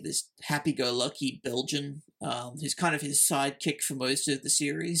Remy, this happy-go-lucky Belgian, who's kind of his sidekick for most of the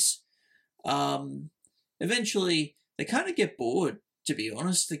series. Eventually, they kind of get bored, to be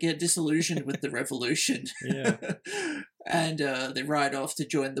honest. They get disillusioned with the revolution. Yeah. And they ride off to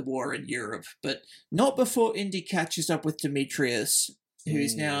join the war in Europe. But not before Indy catches up with Demetrius,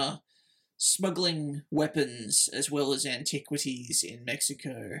 who's now smuggling weapons as well as antiquities in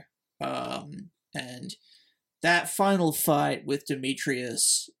Mexico. And that final fight with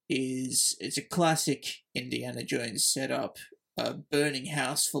Demetrius it's a classic Indiana Jones setup. A burning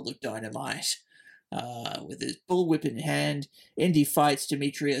house full of dynamite. With his bullwhip in hand, Indy fights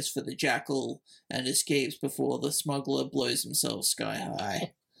Demetrius for the jackal and escapes before the smuggler blows himself sky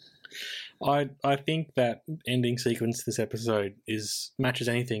high. I think that ending sequence to this episode matches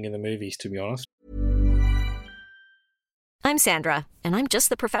anything in the movies, to be honest. I'm Sandra, and I'm just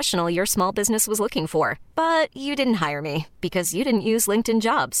the professional your small business was looking for. But you didn't hire me because you didn't use LinkedIn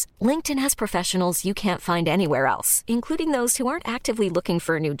Jobs. LinkedIn has professionals you can't find anywhere else, including those who aren't actively looking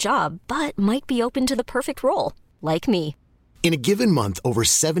for a new job, but might be open to the perfect role, like me. In a given month, over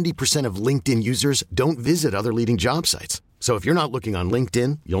 70% of LinkedIn users don't visit other leading job sites. So if you're not looking on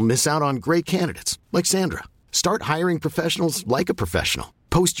LinkedIn, you'll miss out on great candidates, like Sandra. Start hiring professionals like a professional.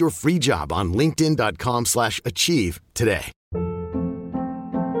 Post your free job on linkedin.com/achieve today.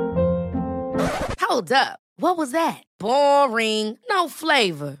 Hold up. What was that? Boring. No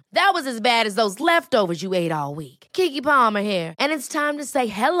flavor. That was as bad as those leftovers you ate all week. Keke Palmer here, and it's time to say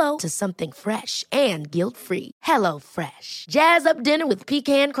hello to something fresh and guilt-free. Hello Fresh. Jazz up dinner with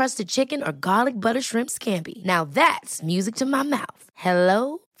pecan-crusted chicken or garlic butter shrimp scampi. Now that's music to my mouth.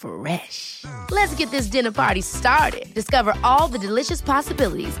 Hello Fresh. Let's get this dinner party started. Discover all the delicious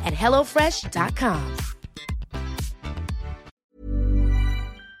possibilities at hellofresh.com.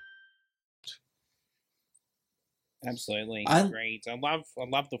 Absolutely, I- great. I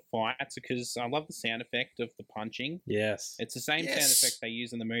love the fights because I love the sound effect of the punching. Yes. It's the same sound Yes. effect they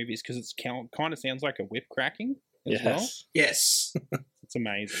use in the movies because it's kind of sounds like a whip cracking as well. Yes. Yes. It's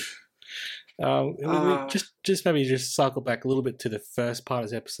amazing. Just maybe cycle back a little bit to the first part of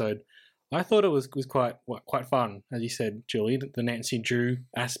this episode. I thought it was quite fun, as you said, Julie. The Nancy Drew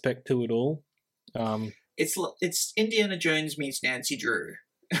aspect to it all. It's Indiana Jones meets Nancy Drew.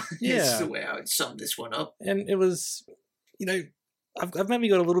 Yeah. Is the way I would sum this one up. And it was, I've maybe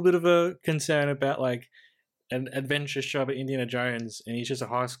got a little bit of a concern about like an adventure show about Indiana Jones, and he's just a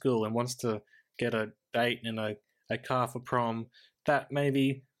high school and wants to get a date and a car for prom. That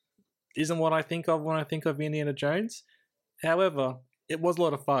maybe isn't what I think of when I think of Indiana Jones. However, it was a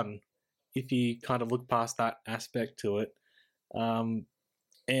lot of fun if you kind of look past that aspect to it. And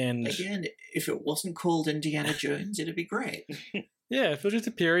Again, if it wasn't called Indiana Jones, it'd be great. yeah, if it was just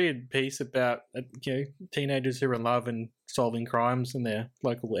a period piece about teenagers who are in love and solving crimes in their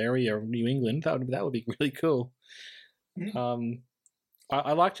local area of New England, that would be really cool. Mm.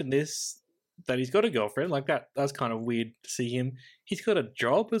 I liked in this that he's got a girlfriend. Like that's kind of weird to see him. He's got a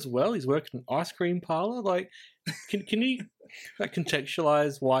job as well. He's working in an ice cream parlor. Like, can you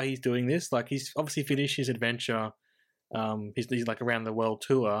contextualize why he's doing this? Like, he's obviously finished his adventure. He's like around the world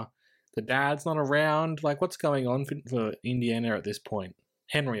tour. The dad's not around. Like, what's going on for Indiana at this point?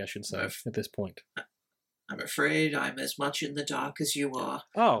 Henry, I should say, at this point. I'm afraid I'm as much in the dark as you are.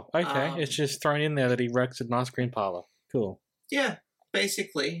 Oh, okay. It's just thrown in there that he works at an ice cream parlor. Cool. Yeah,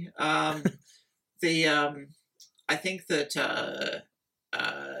 basically. I think that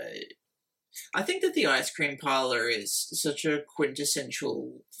the ice cream parlor is such a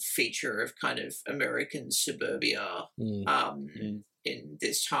quintessential feature of kind of American suburbia in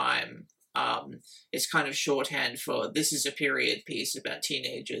this time. It's kind of shorthand for this is a period piece about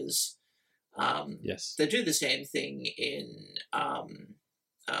teenagers. Yes. They do the same thing in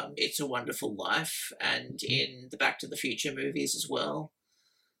It's a Wonderful Life and in the Back to the Future movies as well.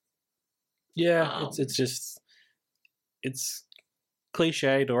 Yeah, it's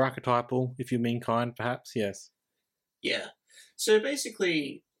cliched or archetypal, if you mean kind, perhaps, yes. Yeah. So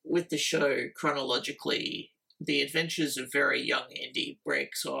basically, with the show, chronologically, the adventures of very young Indy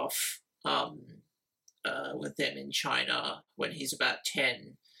breaks off with them in China when he's about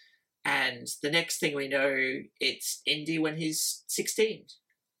 10. And the next thing we know, it's Indy when he's 16.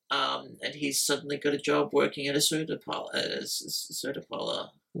 And he's suddenly got a job working at a soda parlor,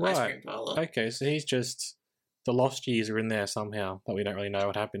 ice cream parlor. Okay, so he's just... The lost years are in there somehow, but we don't really know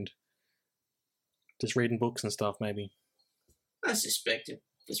what happened. Just reading books and stuff, maybe. I suspect it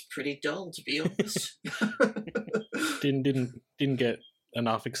was pretty dull, to be honest. Didn't get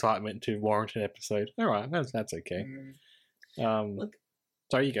enough excitement to warrant an episode. All right, that's okay. Look,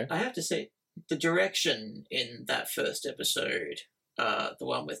 Sorry, you go. I have to say, the direction in that first episode, the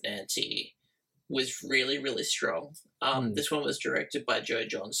one with Nancy, was really, really strong. This one was directed by Joe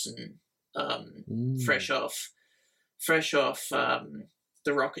Johnston, fresh off The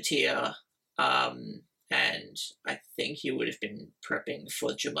Rocketeer, and I think he would have been prepping for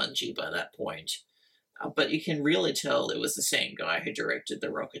Jumanji by that point. But you can really tell it was the same guy who directed The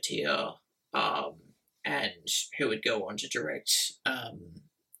Rocketeer, and who would go on to direct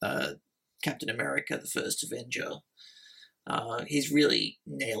Captain America, the First Avenger. He's really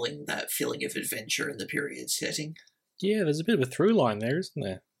nailing that feeling of adventure in the period setting. Yeah, there's a bit of a through line there, isn't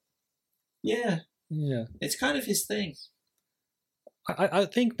there? Yeah. Yeah. It's kind of his thing. I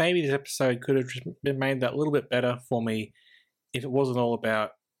think maybe this episode could have just been made that little bit better for me if it wasn't all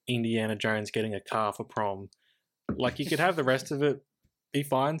about Indiana Jones getting a car for prom. Like, you could have the rest of it be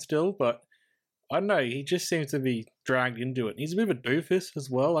fine still, but I don't know, he just seems to be dragged into it. He's a bit of a doofus as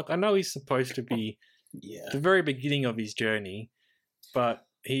well. Like, I know he's supposed to be the very beginning of his journey, but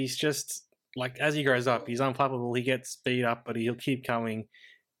he's just, like, as he grows up, he's unflappable, he gets beat up, but he'll keep coming.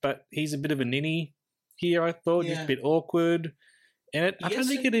 But he's a bit of a ninny here, I thought, just a bit awkward. And I don't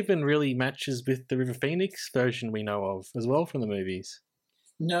think it even really matches with the River Phoenix version we know of as well from the movies.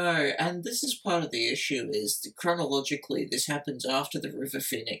 No, and this is part of the issue, is that chronologically this happens after the River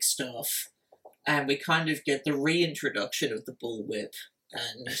Phoenix stuff, and we kind of get the reintroduction of the bullwhip.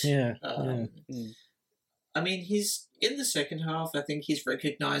 And I mean, he's in the second half, I think he's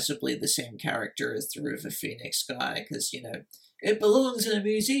recognizably the same character as the River Phoenix guy, because, you know, it belongs in a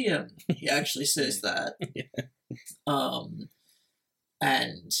museum. He actually says that.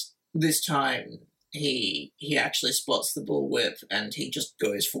 And this time he actually spots the bullwhip and he just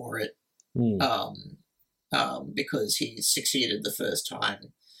goes for it. Because he succeeded the first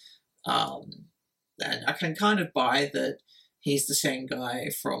time. And I can kind of buy that he's the same guy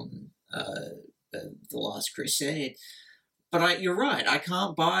from The Last Crusade. But you're right, I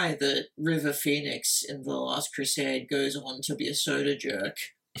can't buy that River Phoenix in The Last Crusade goes on to be a soda jerk.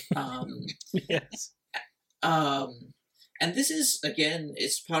 Yes. And this is, again,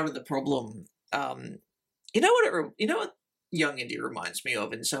 it's part of the problem. You know what Young Indy reminds me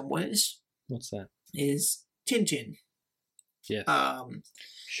of in some ways? What's that? Is Tintin. Yes.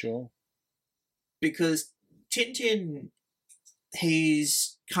 Sure. Because Tintin,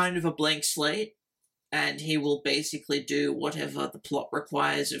 he's kind of a blank slate, and he will basically do whatever the plot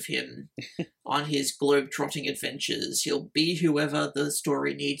requires of him on his globe-trotting adventures. He'll be whoever the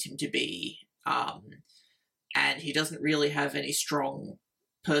story needs him to be. And he doesn't really have any strong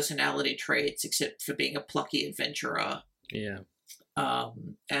personality traits except for being a plucky adventurer. Yeah.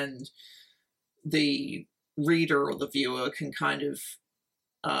 And the reader or the viewer can kind of,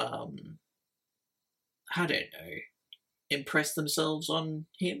 I don't know, impress themselves on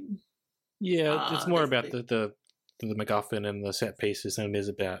him. Yeah, it's more about the MacGuffin and the set pieces than it is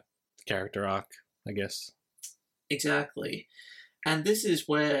about the character arc, I guess. Exactly. And this is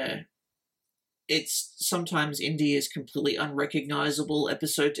where it's sometimes Indy is completely unrecognizable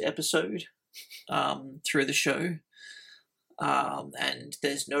episode to episode through the show. And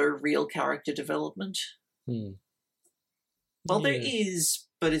there's no real character development. Well, there is,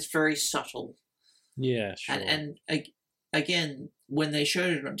 but it's very subtle. Yeah, sure. And again, when they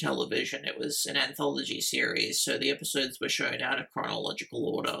showed it on television, it was an anthology series, so the episodes were shown out of chronological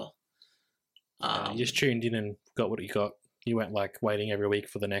order. You just tuned in and got what you got. You weren't like waiting every week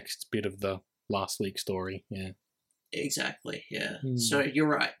for the next bit of the last week's story. Yeah. Exactly, yeah. So you're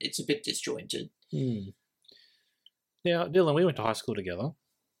right, it's a bit disjointed. Now, Dylan, we went to high school together.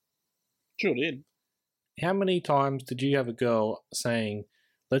 Sure did. How many times did you have a girl saying,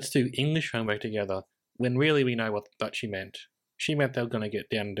 let's do English homework together, when really we know what that she meant? She meant they were going to get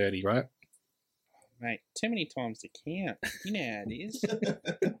down and dirty, right? Mate, too many times to count. You know how it is.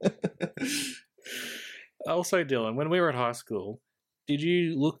 Also, Dylan, when we were at high school, did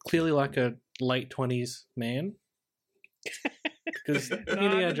you look clearly like a late 20s man? Because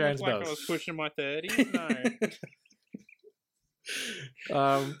Indiana Jones look like does. I was pushing my 30s, no.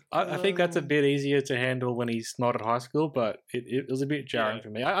 I think that's a bit easier to handle when he's not at high school, but it was a bit jarring for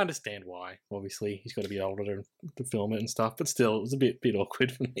me. I understand why. Obviously, he's got to be older to film it and stuff, but still, it was a bit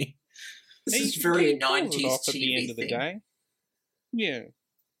awkward for me. This is very 90s off TV at the end of the day. Yeah.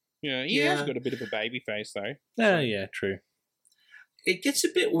 Yeah, he has got a bit of a baby face, though. Oh, yeah, true. It gets a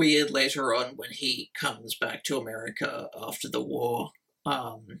bit weird later on when he comes back to America after the war,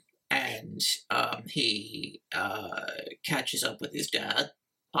 and and he catches up with his dad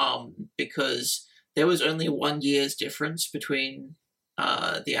because there was only 1 year's difference between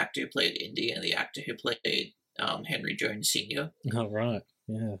the actor who played Indy and the actor who played Henry Jones Sr. Oh, right.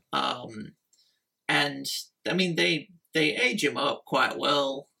 Yeah. And I mean, they age him up quite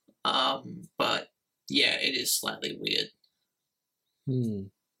well, but yeah, it is slightly weird.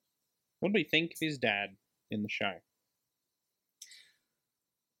 What do we think of his dad in the show?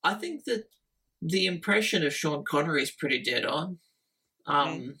 I think that the impression of Sean Connery is pretty dead on.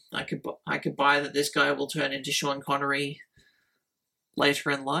 I could buy that this guy will turn into Sean Connery later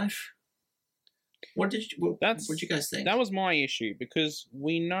in life. What you guys think? That was my issue, because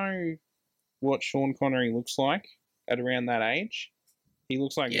we know what Sean Connery looks like at around that age. He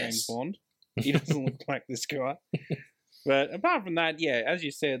looks like James Bond. He doesn't look like this guy. But apart from that, yeah, as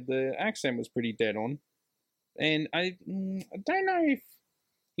you said, the accent was pretty dead on. And I don't know if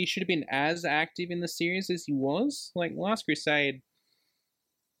he should have been as active in the series as he was. Like, Last Crusade,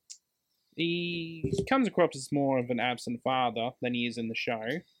 he comes across as more of an absent father than he is in the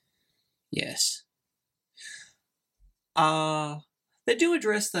show. Yes. They do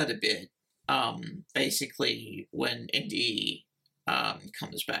address that a bit. Basically, when Indy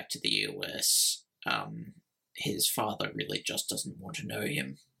comes back to the US, his father really just doesn't want to know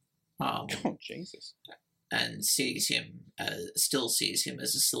him. Oh, Jesus. And still sees him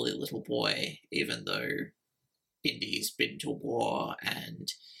as a silly little boy, even though Indy's been to war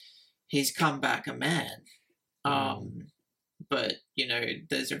and he's come back a man. But, you know,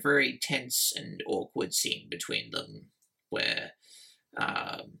 there's a very tense and awkward scene between them where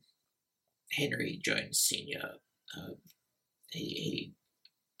Henry Jones Sr., he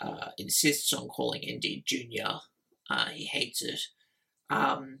insists on calling Indy Jr. He hates it.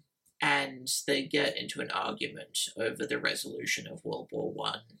 And they get into an argument over the resolution of World War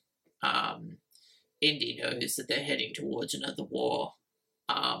One. Indy knows that they're heading towards another war,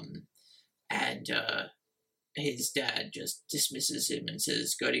 and his dad just dismisses him and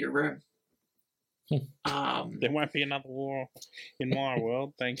says, "Go to your room." There won't be another war in my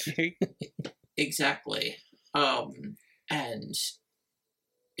world, thank you. Exactly. And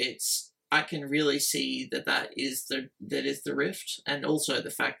I can really see that is the rift, and also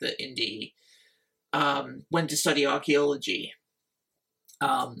the fact that Indy went to study archaeology.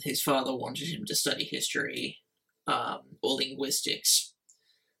 His father wanted him to study history or linguistics,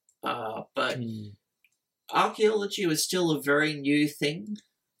 but archaeology was still a very new thing,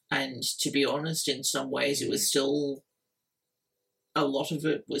 and to be honest, in some ways, it was still a lot of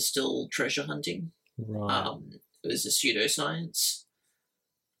it was still treasure hunting. Right. It was a pseudoscience.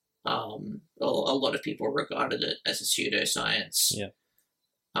 A lot of people regarded it as a pseudoscience. Yeah.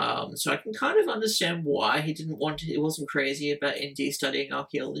 So I can kind of understand why he wasn't crazy about Indy studying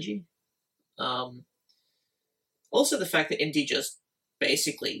archaeology. Also the fact that Indy just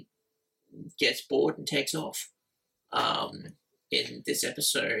basically gets bored and takes off. In this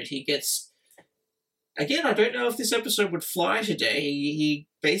episode, he gets... Again, I don't know if this episode would fly today. He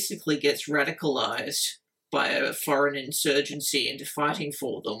basically gets radicalized by a foreign insurgency into fighting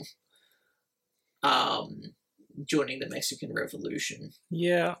for them, joining the Mexican Revolution.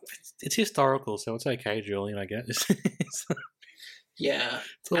 Yeah, it's historical, so it's okay, Julian, I guess. Yeah.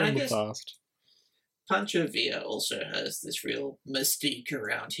 It's all And in I the guess past. Pancho Villa also has this real mystique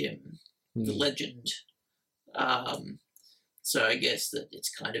around him, the legend. So I guess that it's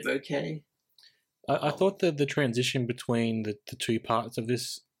kind of okay. I thought that the transition between the two parts of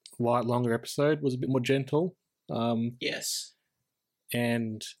this longer episode was a bit more gentle. Yes.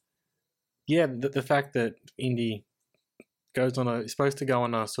 And yeah, the fact that Indy is supposed to go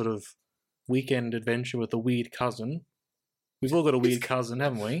on a sort of weekend adventure with a weird cousin. We've all got a weird cousin,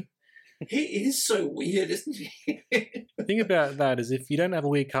 haven't we? He is so weird, isn't he? The thing about that is, if you don't have a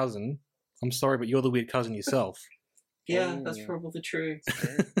weird cousin, I'm sorry, but you're the weird cousin yourself. Yeah, that's probably true.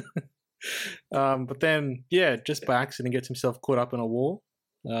 But then, yeah, just by accident gets himself caught up in a war.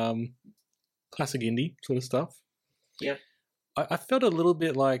 Classic Indy sort of stuff. Yep. I felt a little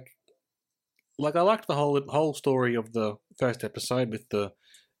bit like I liked the whole story of the first episode with the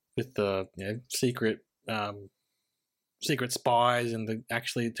secret spies, and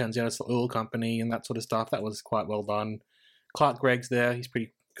actually it turns out it's the oil company and that sort of stuff. That was quite well done. Clark Gregg's there. He's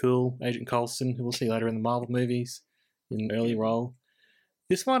pretty cool. Agent Coulson, who we'll see later in the Marvel movies in an early role.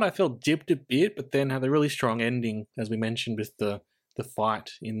 This one I felt dipped a bit, but then had a really strong ending, as we mentioned, with the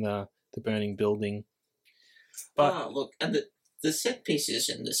fight in the burning building. But look, and the set pieces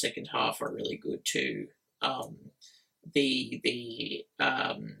in the second half are really good too.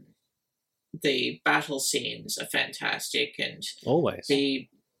 The battle scenes are fantastic, and always the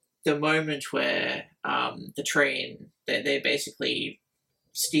the moment where the train, they basically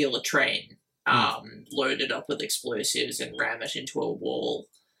steal a train, load it up with explosives and ram it into a wall,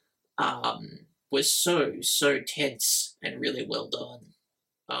 was so tense and really well done.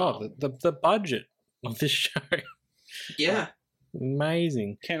 The budget of this show. Yeah.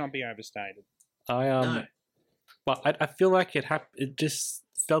 Amazing. Cannot be overstated. No. But I feel like it just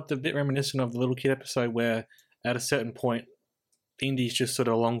felt a bit reminiscent of the little kid episode where at a certain point Indy's just sort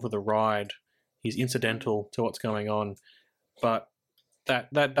of along for the ride. He's incidental to what's going on. But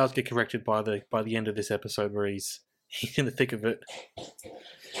that does get corrected by the end of this episode where he's in the thick of it.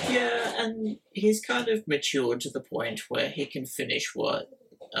 Yeah, and he's kind of matured to the point where he can finish what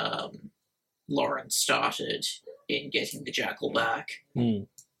Lawrence started in getting the jackal back.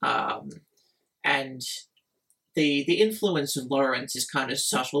 And the influence of Lawrence is kind of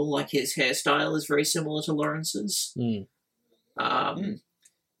subtle, like his hairstyle is very similar to Lawrence's.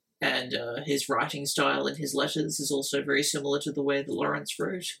 And his writing style in his letters is also very similar to the way that Lawrence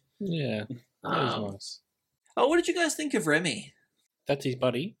wrote. Yeah, that was nice. Oh, what did you guys think of Remy? That's his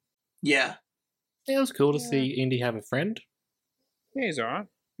buddy. Yeah. Yeah, it was cool to see Indy have a friend. Yeah, he's alright.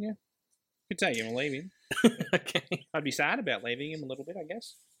 Yeah. Could take him and leave him. Okay. I'd be sad about leaving him a little bit, I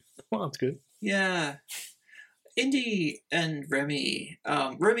guess. Well, that's good. Yeah. Indy and Remy.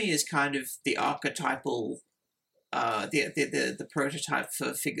 Remy is kind of the archetypal, the prototype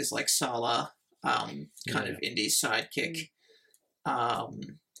for figures like Sala, kind of Indy's sidekick.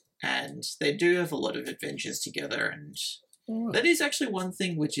 And they do have a lot of adventures together, and that is actually one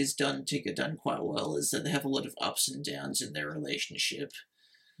thing which is done quite well, is that they have a lot of ups and downs in their relationship.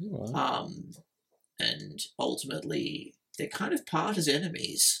 And ultimately, they're kind of part as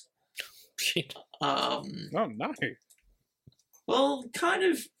enemies. Shit. Oh, no. Well, kind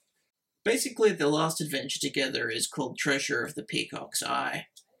of. Basically, the last adventure together is called Treasure of the Peacock's Eye,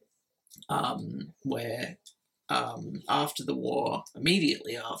 where after the war,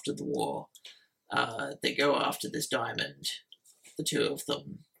 immediately after the war, they go after this diamond, the two of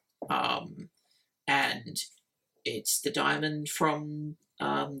them, and it's the diamond from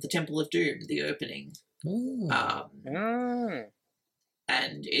the Temple of Doom, the opening.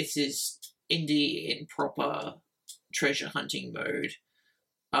 And it is Indy in proper treasure hunting mode,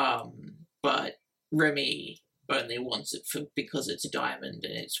 but Remy only wants it because it's a diamond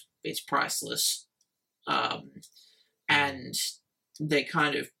and it's priceless. And they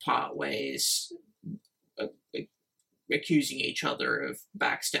kind of part ways, accusing each other of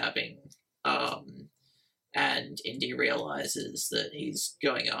backstabbing. And Indy realizes that he's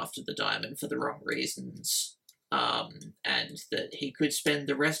going after the diamond for the wrong reasons, and that he could spend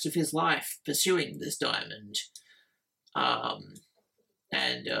the rest of his life pursuing this diamond.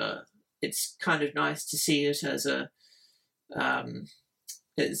 And it's kind of nice to see it as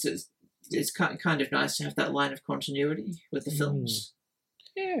it's kind of nice to have that line of continuity with the films.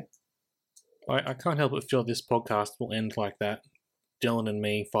 Yeah. I can't help but feel this podcast will end like that. Dylan and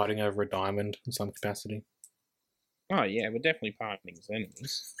me fighting over a diamond in some capacity. Oh, yeah, we're definitely parting as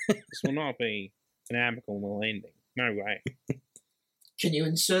enemies. This will not be an amicable ending. No way. Can you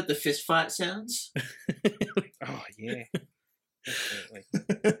insert the fist fight sounds? Oh, yeah. Definitely.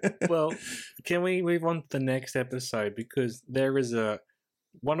 Well, can we move on to the next episode? Because there is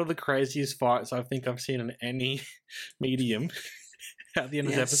one of the craziest fights I think I've seen in any medium at the end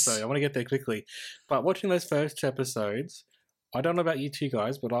of the episode. I want to get there quickly. But watching those first two episodes, I don't know about you two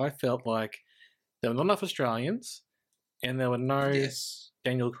guys, but I felt like there were not enough Australians and there were no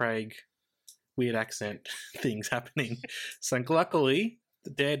Daniel Craig weird accent things happening. So luckily, the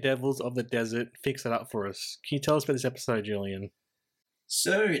Daredevils of the Desert fix it up for us. Can you tell us about this episode, Julian?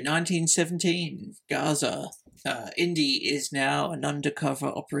 So, 1917, Gaza. Indy is now an undercover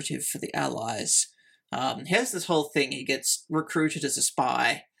operative for the Allies. He has this whole thing. He gets recruited as a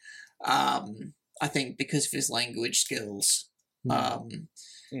spy, I think because of his language skills. And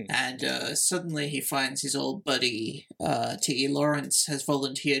suddenly he finds his old buddy, T.E. Lawrence, has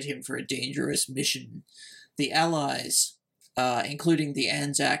volunteered him for a dangerous mission. The Allies, including the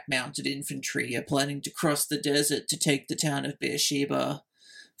Anzac Mounted Infantry, are planning to cross the desert to take the town of Beersheba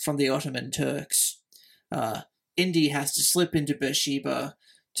from the Ottoman Turks. Indy has to slip into Beersheba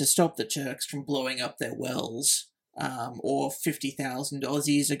to stop the Turks from blowing up their wells, or 50,000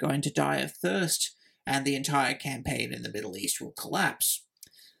 Aussies are going to die of thirst, and the entire campaign in the Middle East will collapse.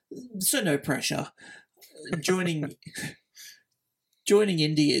 So no pressure. Joining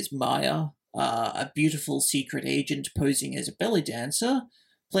Indy is Maya, a beautiful secret agent posing as a belly dancer,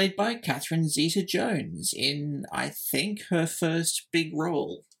 played by Catherine Zeta-Jones in, I think, her first big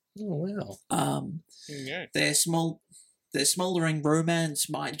role. Oh, wow. Their small their smoldering romance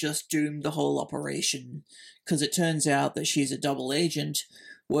might just doom the whole operation, because it turns out that she's a double agent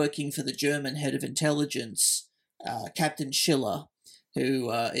working for the German head of intelligence, Captain Schiller,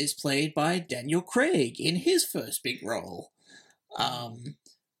 who is played by Daniel Craig in his first big role.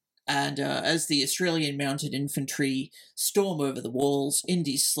 And as the Australian mounted infantry storm over the walls,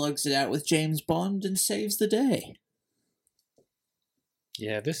 Indy slugs it out with James Bond and saves the day.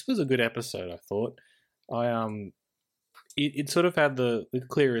 Yeah, this was a good episode, I thought. It sort of had the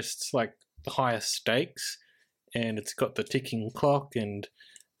clearest, like, the highest stakes, and it's got the ticking clock, and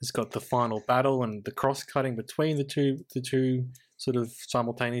it's got the final battle and the cross-cutting between the two sort of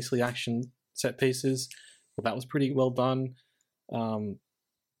simultaneously action set pieces. Well, that was pretty well done.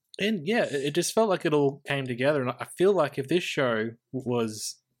 And yeah, it just felt like it all came together, and I feel like if this show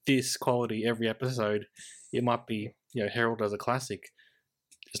was this quality every episode, it might be, heralded as a classic.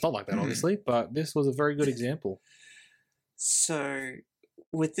 It's not like that, obviously, but this was a very good example. So,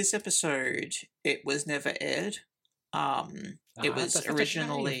 with this episode, it was never aired. It was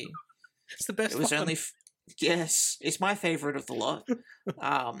originally... It's the best It was one. only... Yes, it's my favourite of the lot.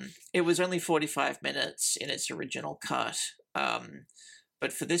 It was only 45 minutes in its original cut.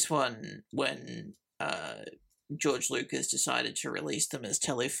 But for this one, when George Lucas decided to release them as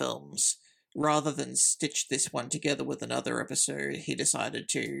telefilms, rather than stitch this one together with another episode, he decided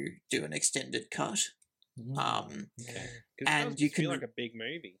to do an extended cut. And you can feel like a big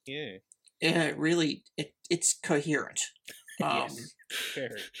movie, yeah. Yeah, really, it's coherent. Yes,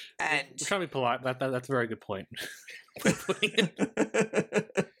 very. And We're trying to be polite. That's a very good point.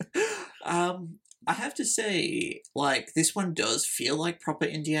 I have to say, like, this one does feel like proper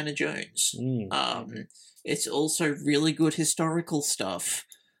Indiana Jones. It's also really good historical stuff.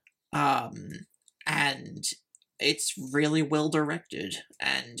 And it's really well directed.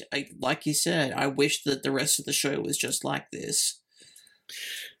 And like you said, I wish that the rest of the show was just like this.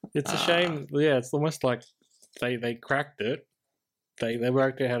 It's a shame. Yeah, it's almost like they cracked it. They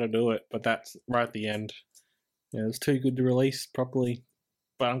worked out how to do it, but that's right at the end. Yeah, it was too good to release properly.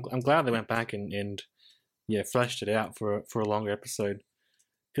 But I'm glad they went back and fleshed it out for a longer episode.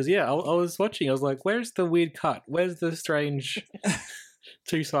 Because I was watching, I was like, where's the weird cut? Where's the strange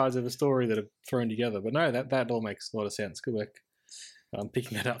two sides of a story that are thrown together? But no, that all makes a lot of sense. Good work. I'm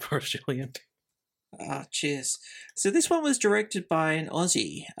picking that up for us, Julian. Cheers. So this one was directed by an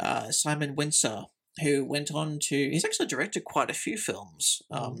Aussie, Simon Windsor, who went on to... He's actually directed quite a few films.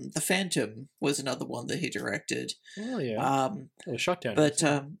 The Phantom was another one that he directed. Oh, yeah. It was shot down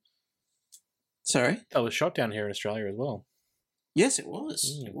here. Sorry? That was shot down here in Australia as well. Yes, it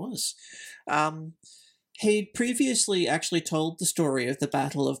was. It was. He'd previously actually told the story of the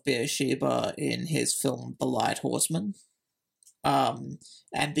Battle of Beersheba in his film The Light Horseman. And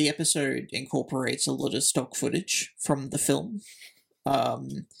the episode incorporates a lot of stock footage from the film.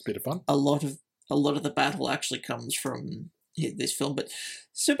 Bit of fun. A lot of the battle actually comes from this film. But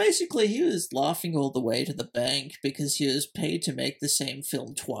so basically, he was laughing all the way to the bank because he was paid to make the same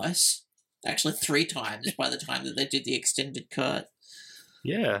film twice. Actually, 3 times by the time that they did the extended cut.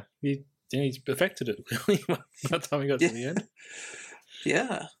 Yeah, he's perfected it really by the time he got to the end.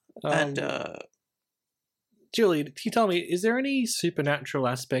 Yeah, and Julie, can you tell me, is there any supernatural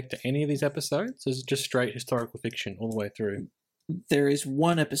aspect to any of these episodes? Or is it just straight historical fiction all the way through? There is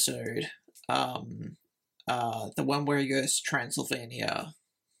one episode, the one where he goes to Transylvania,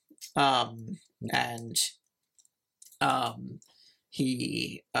 and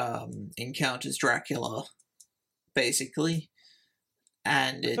he encounters Dracula, basically.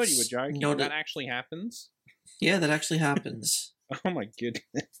 And I thought you were joking. That actually happens? Yeah, that actually happens. Oh my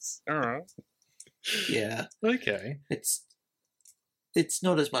goodness. Alright. Yeah. Okay. It's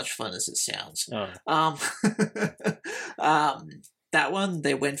not as much fun as it sounds. Oh. That one,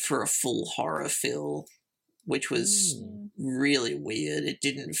 they went for a full horror feel, which was really weird. It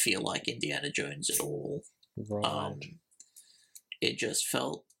didn't feel like Indiana Jones at all. Right. It just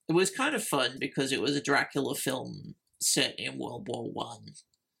felt... It was kind of fun because it was a Dracula film set in World War One,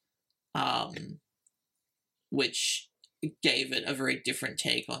 which gave it a very different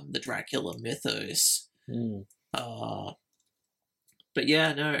take on the Dracula mythos. But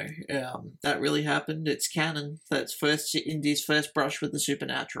yeah, no, that really happened. It's canon. That's Indy's first brush with the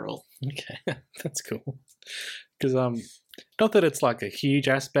supernatural. Okay, that's cool. Because not that it's like a huge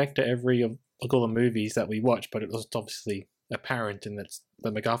aspect to every of all the movies that we watch, but it was obviously apparent, and that's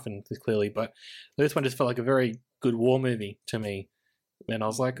the MacGuffin clearly. But this one just felt like a very good war movie to me, and I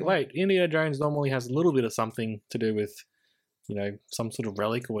was like, wait, Indiana Jones normally has a little bit of something to do with, some sort of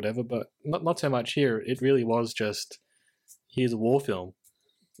relic or whatever, but not so much here. It really was just, here's a war film,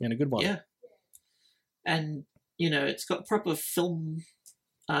 and a good one. Yeah. And, it's got proper film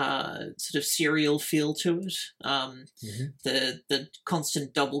sort of serial feel to it. The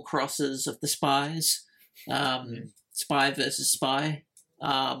constant double crosses of the spies, spy versus spy.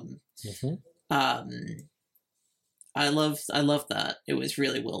 I love that. It was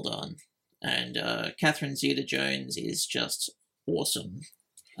really well done, and Catherine Zeta-Jones is just awesome.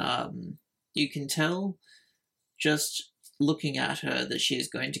 You can tell just looking at her that she is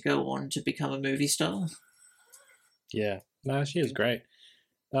going to go on to become a movie star. Yeah, no, she is great.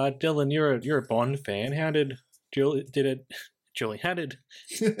 Dylan, you're a Bond fan. How did how did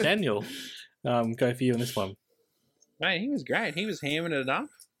Daniel go for you in this one? Mate, he was great. He was hamming it up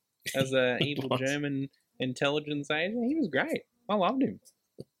as a evil German intelligence agent. He was great. I loved him.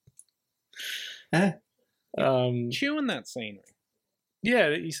 Chewing that scenery.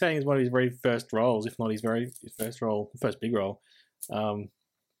 Yeah, he's saying it's one of his very first roles, if not his first big role.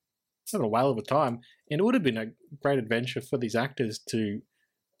 It's not a whale of a time, and it would have been a great adventure for these actors to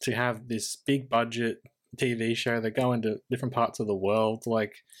have this big budget TV show. They go into different parts of the world,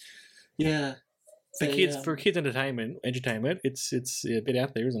 like for kids entertainment. It's a bit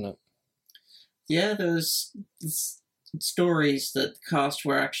out there, isn't it? Yeah, there's stories that the cast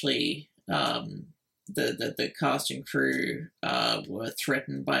were actually the cast and crew were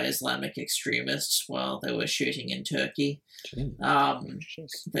threatened by Islamic extremists while they were shooting in Turkey.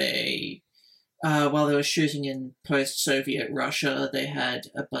 While they were shooting in post-Soviet Russia, they had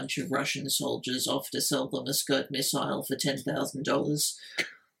a bunch of Russian soldiers offer to sell them a Scud missile for $10,000.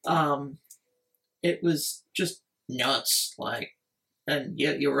 It was just nuts, and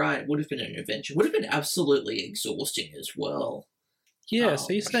yeah, you're right, it would have been an adventure. Would have been absolutely exhausting as well. Yeah,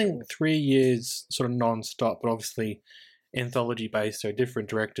 so you're saying 3 years sort of non-stop, but obviously anthology-based, so different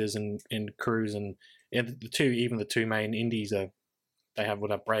directors and crews, and the two main indies they have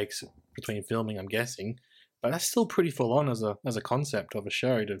breaks between filming, I'm guessing, but that's still pretty full on as a concept of a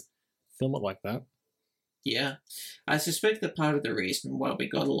show to film it like that. Yeah, I suspect that part of the reason why we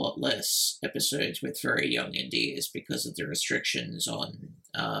got a lot less episodes with very young indie is because of the restrictions on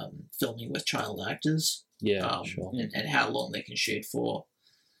filming with child actors. Yeah, sure. And how long they can shoot for.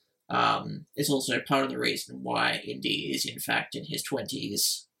 It's also part of the reason why Indy is in fact in his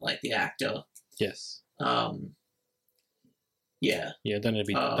 20s, like the actor. Yes. Yeah. Yeah, don't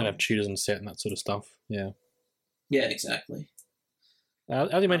have tutors on set and that sort of stuff. Yeah. Yeah, exactly.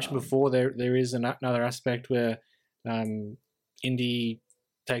 As you mentioned before, there is another aspect where Indy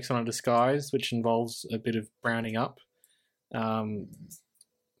takes on a disguise, which involves a bit of browning up.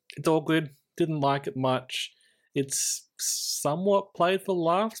 It's awkward. Didn't like it much. It's somewhat played for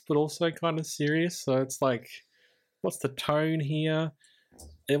laughs, but also kind of serious. So it's like, what's the tone here?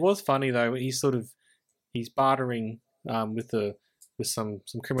 It was funny though. He's bartering with some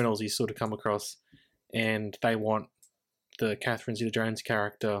criminals he's sort of come across, and they want the Catherine Zeta-Jones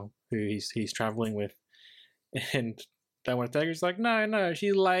character who he's traveling with, and they want to take her. He's like, no,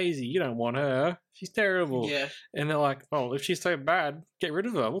 she's lazy. You don't want her. She's terrible. Yeah. And they're like, oh, if she's so bad, get rid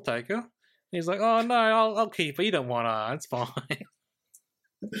of her. We'll take her. And he's like, oh no, I'll keep her. You don't want her. It's fine.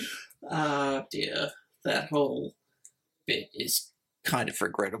 Dear, that whole bit is kind of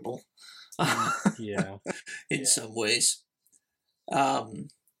regrettable. Yeah. In some ways.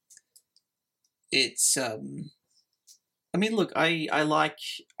 It's I mean, look, I like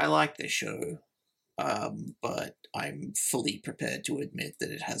the show, but I'm fully prepared to admit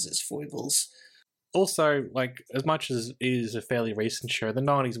that it has its foibles. Also, like, as much as it is a fairly recent show, the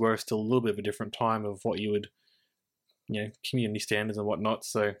 90s were still a little bit of a different time of what you would, community standards and whatnot.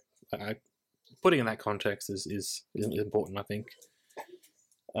 So, putting in that context is important, I think.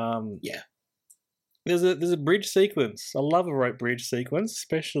 Yeah. There's a bridge sequence. I love a rope bridge sequence,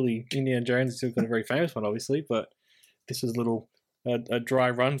 especially Indiana Jones. He's got a very famous one, obviously, but this was a dry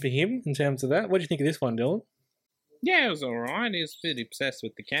run for him in terms of that. What do you think of this one, Dylan? Yeah, it was alright. He was a bit obsessed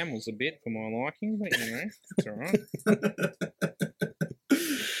with the camels a bit for my liking, but it's alright.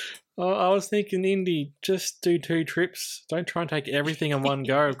 I was thinking, Indy, just do 2 trips. Don't try and take everything in one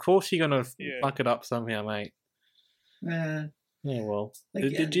go. Of course you're going to fuck it up somehow, mate. Yeah, well.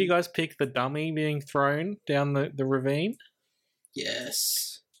 Did you guys pick the dummy being thrown down the ravine?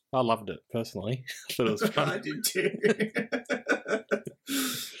 Yes. I loved it, personally. I thought it was fun. I did too.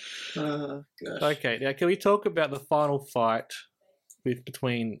 Oh, gosh. Okay, now can we talk about the final fight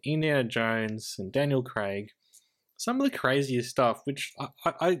between Indiana Jones and Daniel Craig? Some of the craziest stuff, which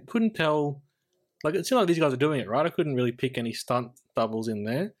I couldn't tell. Like, it seemed like these guys are doing it, right? I couldn't really pick any stunt doubles in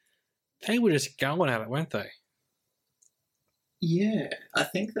there. They were just going at it, weren't they? Yeah, I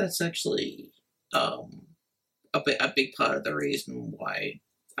think that's actually a big part of the reason why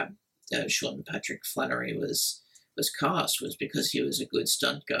Sean Patrick Flannery was was cast was because he was a good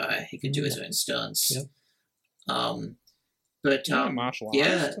stunt guy. He could do his own stunts. Yep. But martial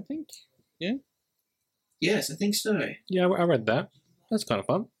yeah, artist, I think. Yeah. Yes, I think so. Yeah, I read that. That's kind of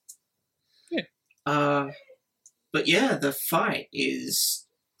fun. But yeah, the fight is,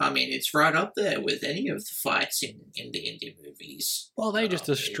 I mean, it's right up there with any of the fights in the indie movies. Well, they just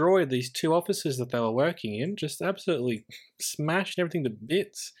destroyed these two offices that they were working in, just absolutely smashed everything to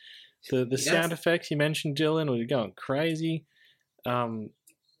bits. The sound effects you mentioned, Dylan, were going crazy.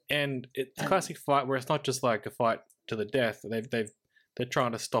 And it's a classic fight where it's not just like a fight to the death. They're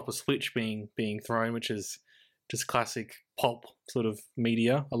trying to stop a switch being thrown, which is just classic pulp sort of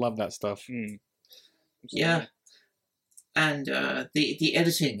media. I love that stuff. Yeah. And the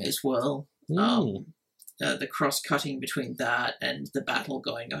editing as well. The cross-cutting between that and the battle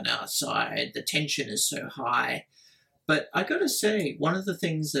going on outside. The tension is so high. But I gotta say, one of the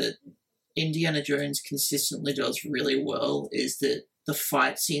things that Indiana Jones consistently does really well is that the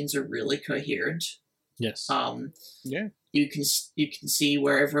fight scenes are really coherent. Yes. Yeah. You can see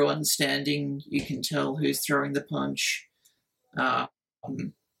where everyone's standing. You can tell who's throwing the punch. You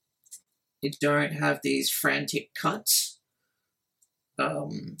don't have these frantic cuts,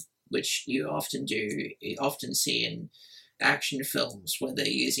 which you often see in action films where they're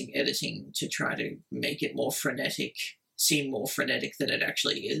using editing to try to make it more frenetic, seem more frenetic than it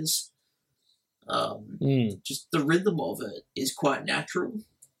actually is. Just the rhythm of it is quite natural.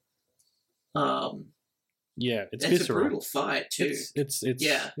 Yeah, it's a brutal fight too. It's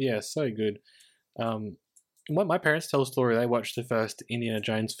so good. What my parents tell a story. They watched the first Indiana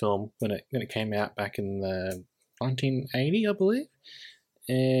Jones film when it came out back in 1980, I believe,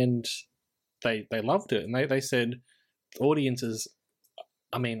 and they loved it. And they said audiences,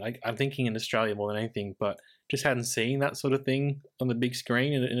 I mean, I'm thinking in Australia more than anything, but just hadn't seen that sort of thing on the big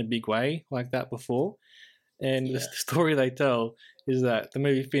screen in a big way like that before. And the story they tell is that the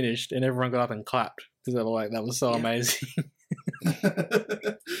movie finished and everyone got up and clapped because they were like, that was so amazing.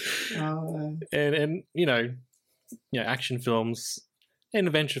 And action films and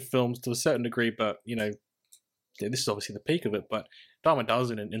adventure films to a certain degree, but this is obviously the peak of it. But Dharma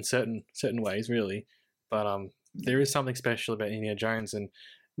does it in certain ways, really. But there is something special about Indiana Jones, and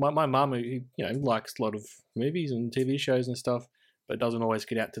my mum, who likes a lot of movies and TV shows and stuff, but doesn't always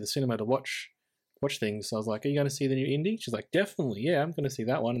get out to the cinema to watch things. So I was like, "Are you going to see the new Indy?" She's like, "Definitely, yeah, I'm going to see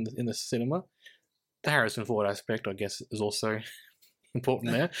that one in the cinema." The Harrison Ford aspect, I guess, is also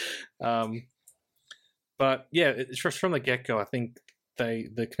important there. But yeah, it's just from the get-go. I think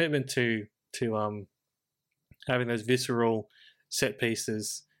the commitment to having those visceral set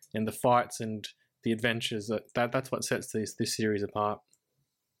pieces and the fights and the adventures, that's what sets this series apart.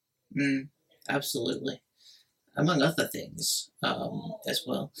 Absolutely, among other things as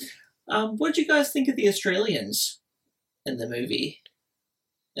well. What did you guys think of the Australians in the movie?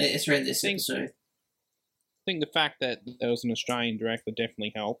 It's around this episode. I think the fact that there was an Australian director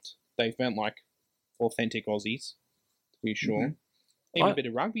definitely helped. They felt like authentic Aussies, to be sure. Even a bit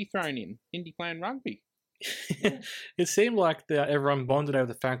of rugby thrown in. Indy playing rugby. It seemed like everyone bonded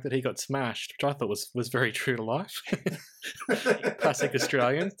over the fact that he got smashed, which I thought was very true to life. Classic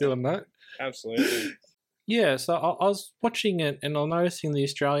Australians doing that. Absolutely. Yeah, so I was watching it and I'm noticing the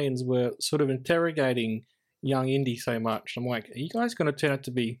Australians were sort of interrogating young Indy so much. I'm like, are you guys going to turn out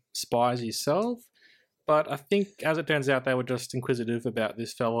to be spies yourself? But I think, as it turns out, they were just inquisitive about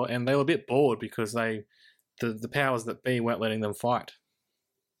this fellow, and they were a bit bored because the powers that be weren't letting them fight.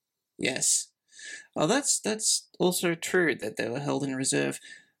 Yes. Oh, that's also true that they were held in reserve.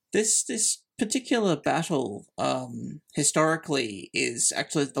 This particular battle, historically, is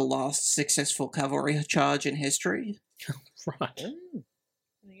actually the last successful cavalry charge in history. Right.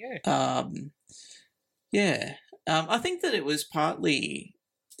 Yeah. I think that it was partly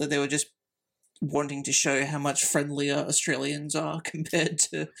that they were just wanting to show how much friendlier Australians are compared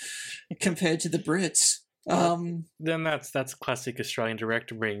to the Brits. Then that's classic Australian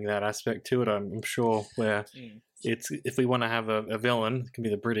director bringing that aspect to it. I'm sure where it's if we want to have a villain, it can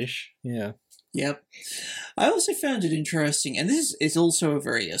be the British. Yeah. Yep. I also found it interesting, and this is also a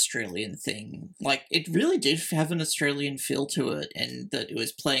very Australian thing. Like, it really did have an Australian feel to it, and that it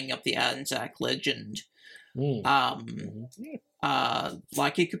was playing up the Anzac legend. Like,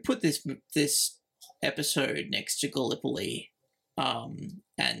 you could put this episode next to Gallipoli,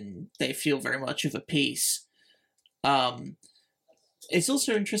 and they feel very much of a piece. It's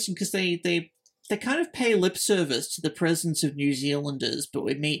also interesting because they kind of pay lip service to the presence of New Zealanders, but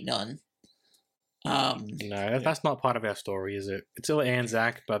we meet none. No, that's not part of our story, is it? It's still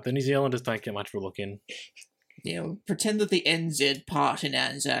Anzac, but the New Zealanders don't get much of a look in. Pretend that the NZ part in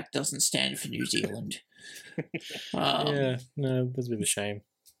Anzac doesn't stand for New Zealand. Yeah, no, that's a bit of a shame.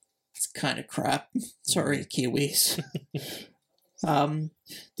 It's kind of crap. Sorry, Kiwis.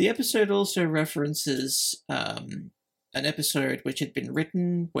 The episode also references an episode which had been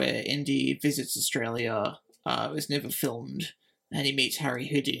written where Indy visits Australia. It was never filmed, and he meets Harry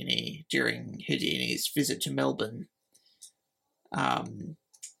Houdini during Houdini's visit to Melbourne.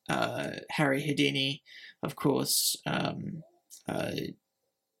 Harry Houdini, of course,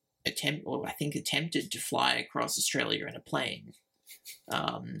 attempted to fly across Australia in a plane.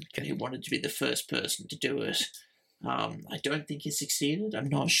 He wanted to be the first person to do it. I don't think he succeeded. I'm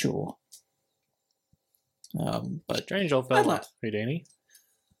not sure. But Strange old fella, Houdini.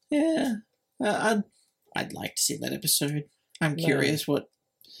 Yeah, I'd like to see that episode. I'm curious what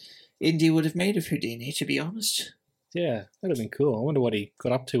Indy would have made of Houdini, to be honest. Yeah, that'd have been cool. I wonder what he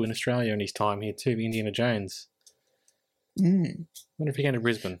got up to in Australia in his time here too, Indiana Jones. I wonder if he came to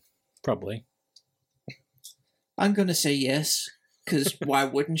Brisbane. Probably. I'm going to say yes, because why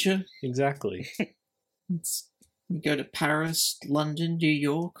wouldn't you? Exactly. You go to Paris, London, New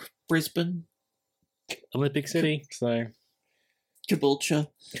York, Brisbane. Olympic City, so... Caboolture.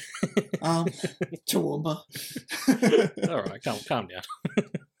 Toowoomba. All right, calm down.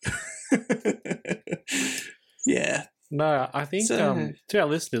 Yeah. No, I think to our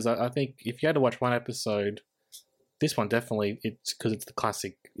listeners, I think if you had to watch one episode, this one definitely, it's because it's the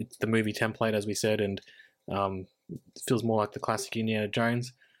classic, it's the movie template, as we said, and it feels more like the classic Indiana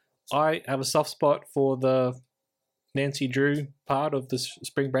Jones. I have a soft spot for the Nancy Drew part of the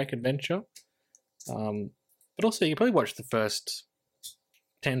Spring Break Adventure. But also, you can probably watch the first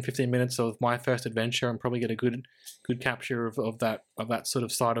 10-15 minutes of My First Adventure and probably get a good capture of that sort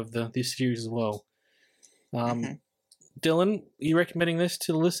of side of this series as well. Dylan, are you recommending this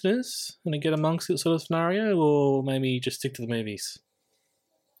to the listeners and to get amongst this sort of scenario, or maybe just stick to the movies?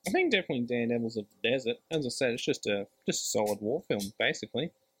 I think definitely Daredevils of the Desert. As I said, it's just a solid war film,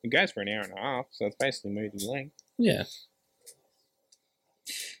 basically. It goes for an hour and a half, so it's basically movie length. Yeah.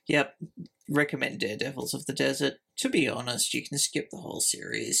 Yep. Recommend Daredevils of the Desert. To be honest, you can skip the whole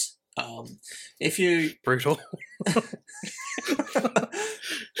series. If you... Brutal.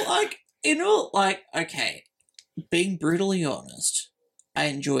 Okay, being brutally honest, I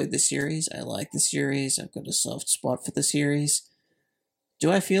enjoyed the series. I like the series. I've got a soft spot for the series.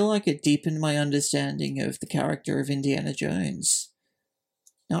 Do I feel like it deepened my understanding of the character of Indiana Jones?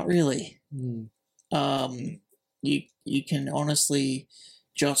 Not really. You can honestly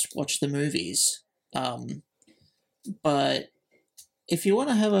just watch the movies. But if you want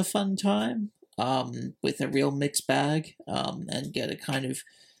to have a fun time with a real mixed bag and get a kind of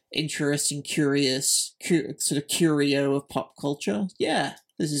interesting, curious, sort of curio of pop culture, yeah,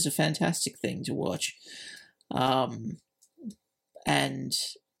 this is a fantastic thing to watch. And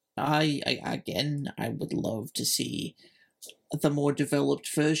I would love to see the more developed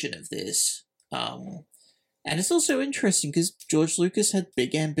version of this. And it's also interesting because George Lucas had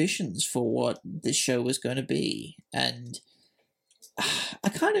big ambitions for what this show was going to be. And I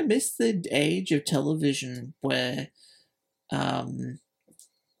kind of miss the age of television where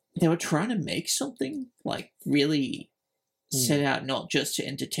they were trying to make something, like, really set out not just to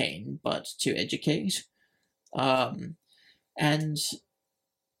entertain, but to educate. And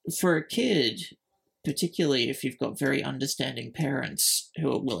for a kid, particularly if you've got very understanding parents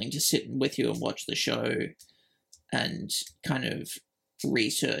who are willing to sit with you and watch the show and kind of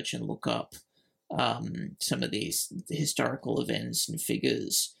research and look up some of these historical events and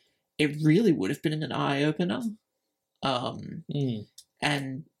figures, it really would have been an eye-opener.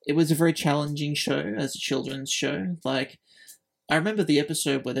 And it was a very challenging show as a children's show. Like, I remember the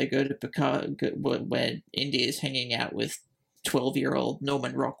episode where they go to where Indy is hanging out with 12-year-old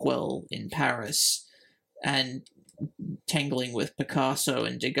Norman Rockwell in Paris and tangling with Picasso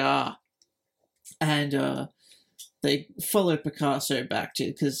and Degas. And they follow Picasso back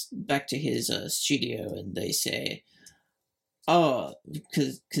to his studio, and they say,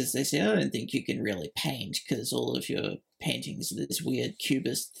 because they say, I don't think you can really paint because all of your paintings are these weird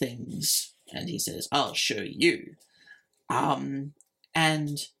cubist things. And he says, I'll show you. And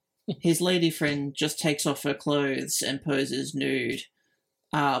his lady friend just takes off her clothes and poses nude.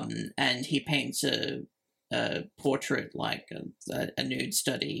 And he paints a portrait, like a nude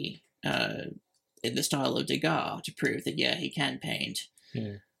study, in the style of Degas to prove that, yeah, he can paint.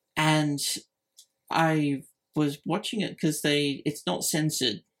 Yeah. And I was watching it because it's not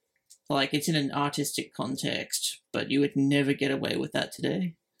censored. Like, it's in an artistic context, but you would never get away with that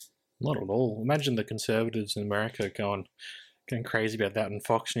today. Not at all. Imagine the conservatives in America going crazy about that in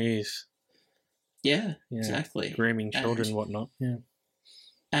Fox News. Yeah, exactly. Grooming children and whatnot, yeah.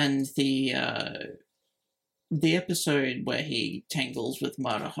 And the the episode where he tangles with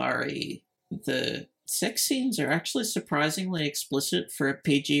Mata Hari, the sex scenes are actually surprisingly explicit for a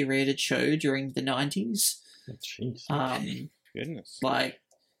PG-rated show during the 90s. Jeez. Goodness.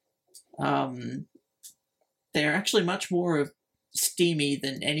 They're actually much more steamy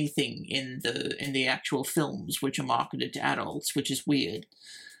than anything in the actual films, which are marketed to adults, which is weird.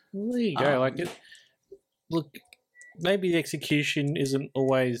 Well, there you go. Look, maybe the execution isn't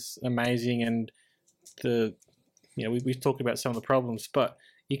always amazing, and we've talked about some of the problems, but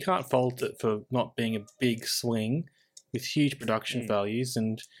you can't fault it for not being a big swing with huge production values,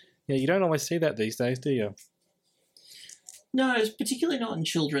 and you don't always see that these days, do you? No, it's particularly not in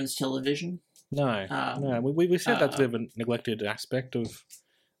children's television. No, no. We said that's a bit of a neglected aspect of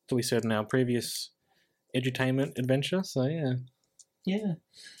what we said in our previous edutainment adventure. So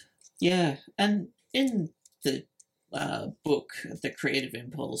yeah, and in the book, The Creative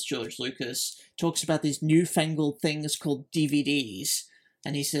Impulse, George Lucas talks about these newfangled things called DVDs,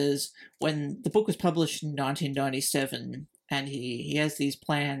 and he says when the book was published in 1997, and he has these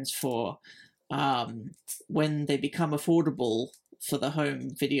plans for when they become affordable for the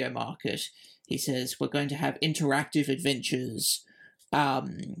home video market. He says, we're going to have interactive adventures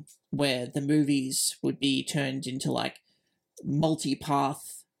where the movies would be turned into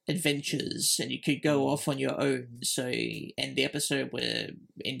multi-path adventures, and you could go off on your own. So in the episode where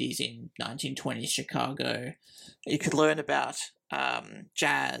Indy's in 1920s Chicago, you could learn about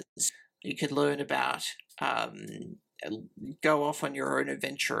jazz. You could learn about go off on your own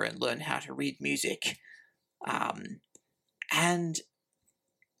adventure and learn how to read music. And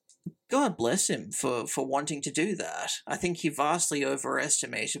God bless him for wanting to do that. I think he vastly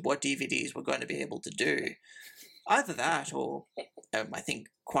overestimated what DVDs were going to be able to do. Either that, or I think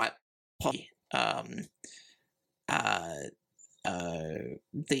quite possibly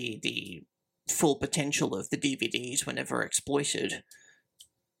the full potential of the DVDs were never exploited.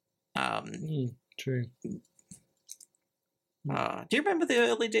 True. Do you remember the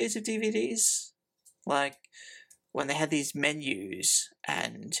early days of DVDs? Like when they had these menus,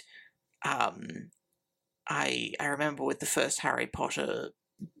 and I remember with the first Harry Potter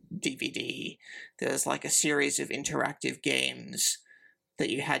DVD, there was a series of interactive games that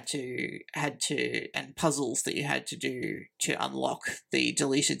you had to and puzzles that you had to do to unlock the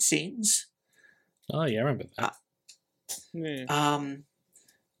deleted scenes. Oh yeah, I remember that.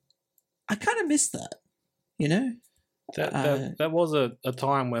 I kind of miss that, That was a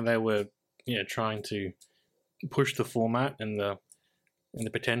time when they were trying to push the format and the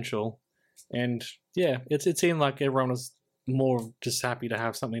potential, and it seemed like everyone was more just happy to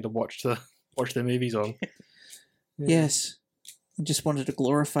have something to watch their movies on. Yes, I just wanted a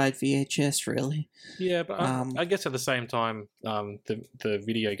glorified VHS, really. Yeah, but I guess at the same time, the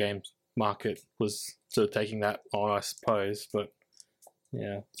video games market was sort of taking that on, I suppose. But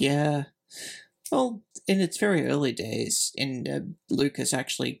yeah. Well, in its very early days, Lucas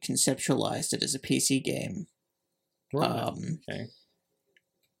actually conceptualized it as a PC game. Right. Okay.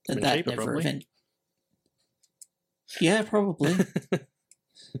 And that cheaper, never probably. event. Yeah, probably.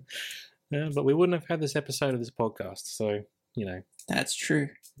 Yeah, but we wouldn't have had this episode of this podcast, so That's true.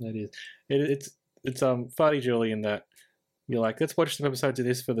 that is. It's funny, Julian, that you're like, let's watch some episodes of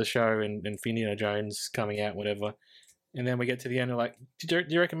this for the show, and Indiana Jones coming out, whatever, and then we get to the end, and we're like, do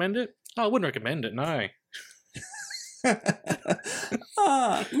you recommend it? Oh, I wouldn't recommend it. No.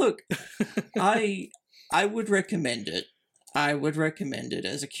 Look, I would recommend it. I would recommend it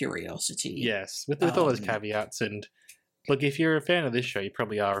as a curiosity. Yes, with all those caveats. And look, if you're a fan of this show, you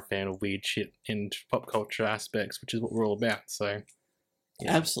probably are a fan of weird shit and pop culture aspects, which is what we're all about. So,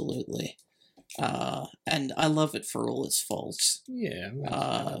 Absolutely. And I love it for all its faults. Yeah,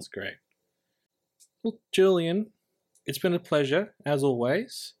 that's great. Well, Julian, it's been a pleasure, as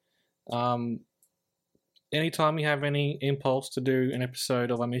always. Anytime you have any impulse to do an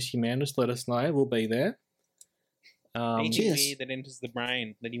episode of I Miss You Man, just let us know. We'll be there. Anything weird that enters the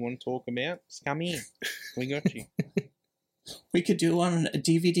brain that you want to talk about, just come in. We got you. We could do on a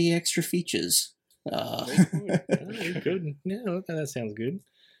DVD extra features. Good. Yeah, that sounds good.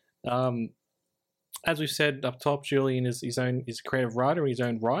 As we said up top, Julian is a creative writer in his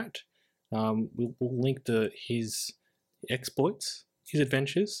own right. We'll link to his exploits, his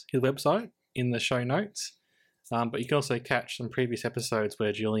adventures, his website in the show notes. But you can also catch some previous episodes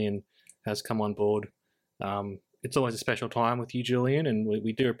where Julian has come on board. It's always a special time with you, Julian, and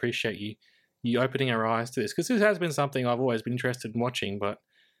we do appreciate you opening our eyes to this, because this has been something I've always been interested in watching, but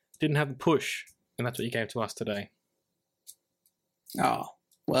didn't have the push, and that's what you gave to us today. Oh,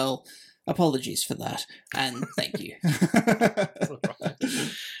 well, Apologies for that, and thank you. Right.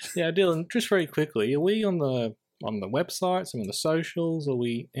 Yeah, Dylan, just very quickly, are we on the website, some of the socials? Are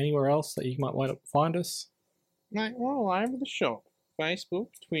we anywhere else that you might want to find us? Mate, we're all over the shop. Facebook,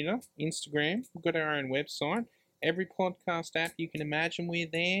 Twitter, Instagram. We've got our own website. Every podcast app you can imagine, we're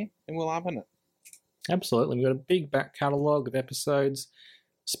there, and we're loving it. Absolutely. We've got a big back catalogue of episodes,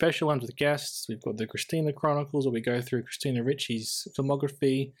 special ones with guests. We've got the Christina Chronicles, where we go through Christina Ricci's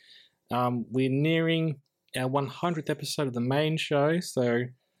filmography. We're nearing our 100th episode of the main show, so...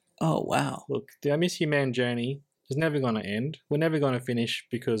 Oh, wow. Look, the I Miss You Man journey is never going to end. We're never going to finish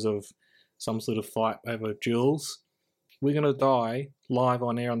because of some sort of fight over Jules. We're going to die live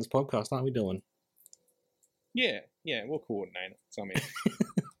on air on this podcast, aren't we, Dylan? Yeah, we'll coordinate it somehow.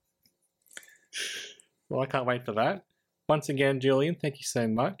 Well, I can't wait for that. Once again, Julian, thank you so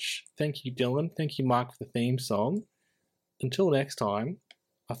much. Thank you, Dylan. Thank you, Mark, for the theme song. Until next time,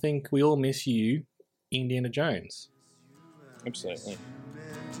 I think we all miss you, Indiana Jones. Absolutely.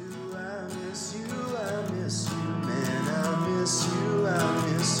 I miss you, man. I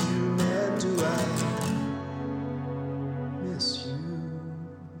miss you, man. Do I miss you?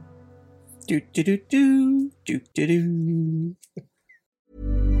 Do do do do do do do.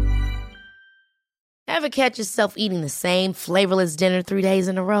 Ever catch yourself eating the same flavorless dinner 3 days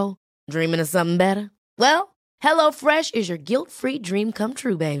in a row? Dreaming of something better? Well, HelloFresh is your guilt-free dream come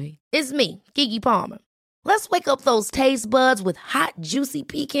true, baby. It's me, Keke Palmer. Let's wake up those taste buds with hot, juicy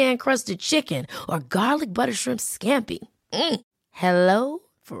pecan-crusted chicken or garlic butter shrimp scampi. Hello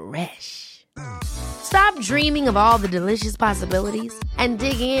Fresh. Stop dreaming of all the delicious possibilities and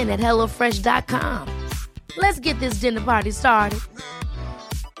dig in at HelloFresh.com. Let's get this dinner party started.